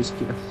 saya nak ambil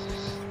sikit lah.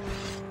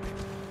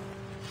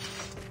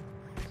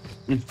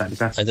 Tak ada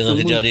kasih. I tengah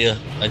kejar dia.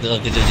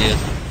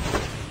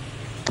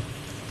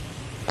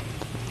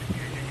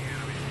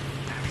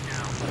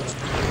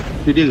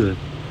 Itu dia ke?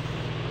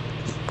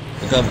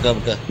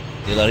 Bukan.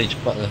 Dia lari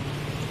cepat lah.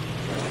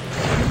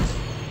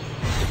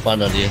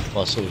 Depan dah dia.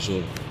 Masuk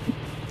usul.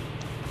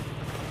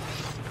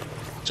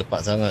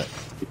 Cepat sangat.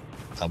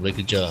 Tak boleh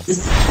kejar.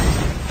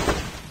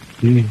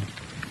 Ni.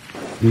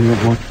 Dia nak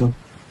motor.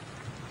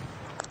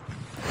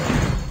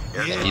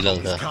 Hilang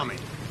dah.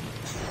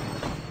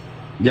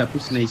 Sekejap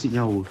aku senang isi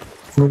nyawa.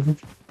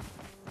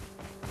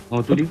 Oh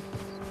tu dia.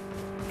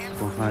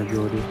 Oh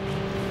hajar dia.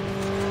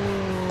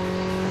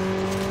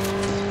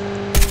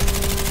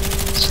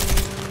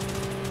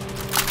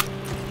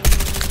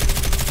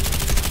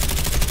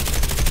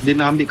 Dia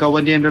nak ambil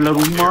kawan dia yang dalam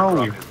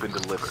rumah. Airdrop has been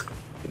delivered.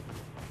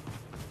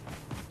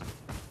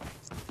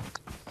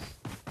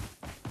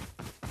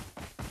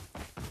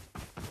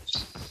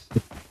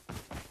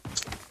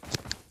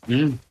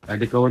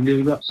 Ada kawan dia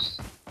juga.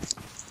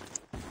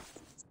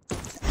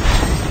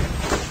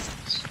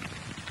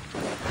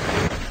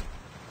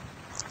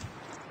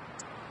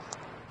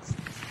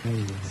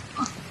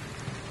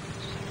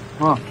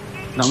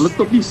 Nak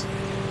meletup bis.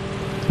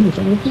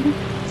 Tak meletup ni.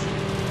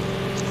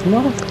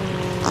 Keluar lah.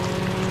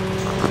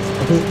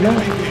 Keluar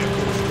lah.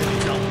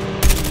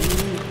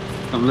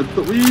 Nak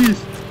meletup bis.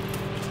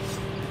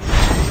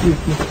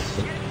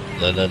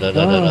 Dah.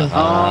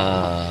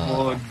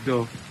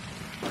 Bodoh.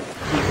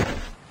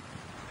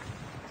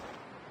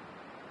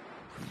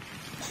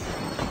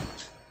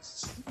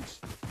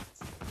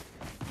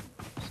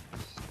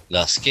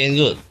 Dah scan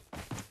kot.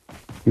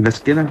 Dah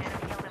scan lah.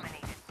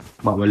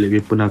 Bawa balik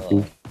weapon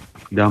aku.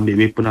 Dah ambil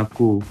weapon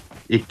aku.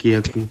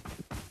 AK aku.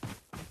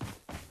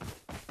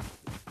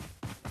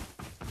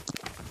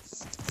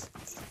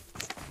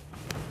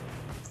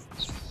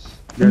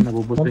 Dah nak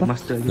bobot pack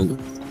master gitu.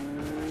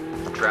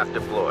 Trap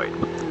deployed.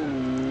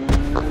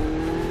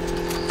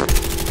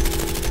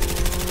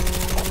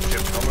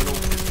 Chip terminal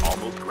is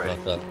almost ready.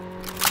 Belakang.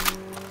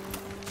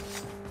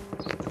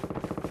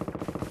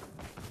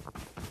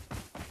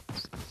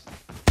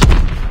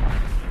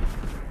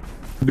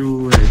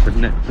 Aduh,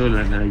 penat betul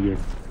lah nak layan.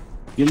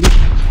 Game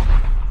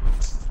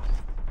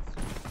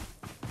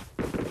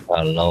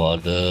Kalau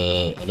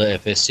ada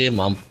FSC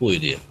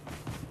mampu dia.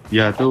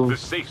 ya tu. The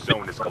safe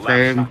zone is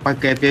Saya collapsing.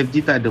 pakai FFG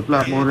tak ada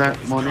pula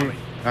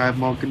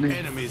mau kena.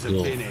 Enemies are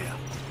Yo. in here.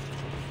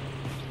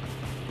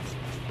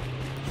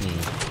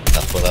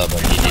 Tak apalah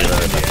bagi dia lah.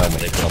 Takkan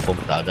mereka apa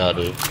pun tak ada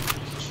tu.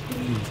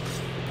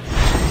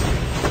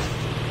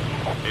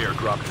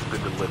 Airdrop has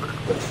been delivered.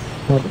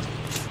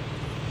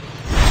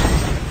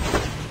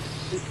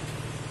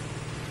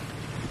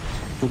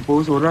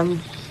 Kumpul seorang.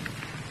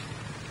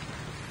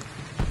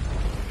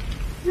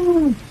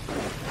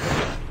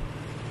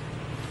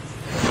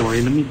 Oh,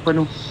 enemy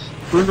depan tu.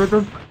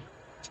 Turun.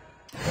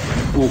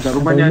 Oh, kat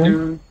rumahnya ada.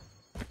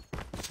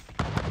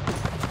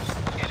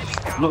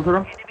 Lock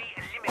seorang.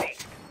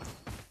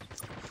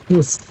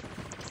 Yes.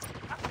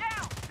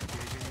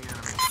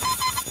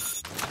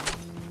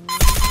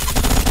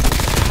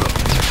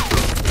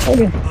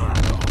 Okay.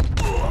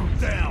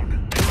 Down.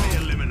 Enemy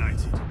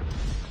eliminated.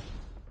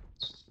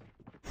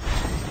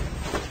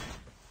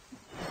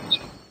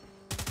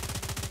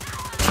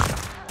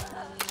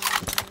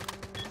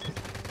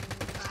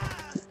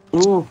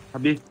 Oh,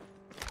 habis.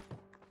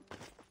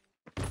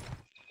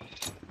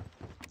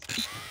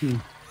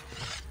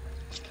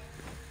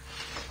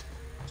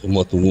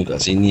 Semua tunggu kat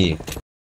sini.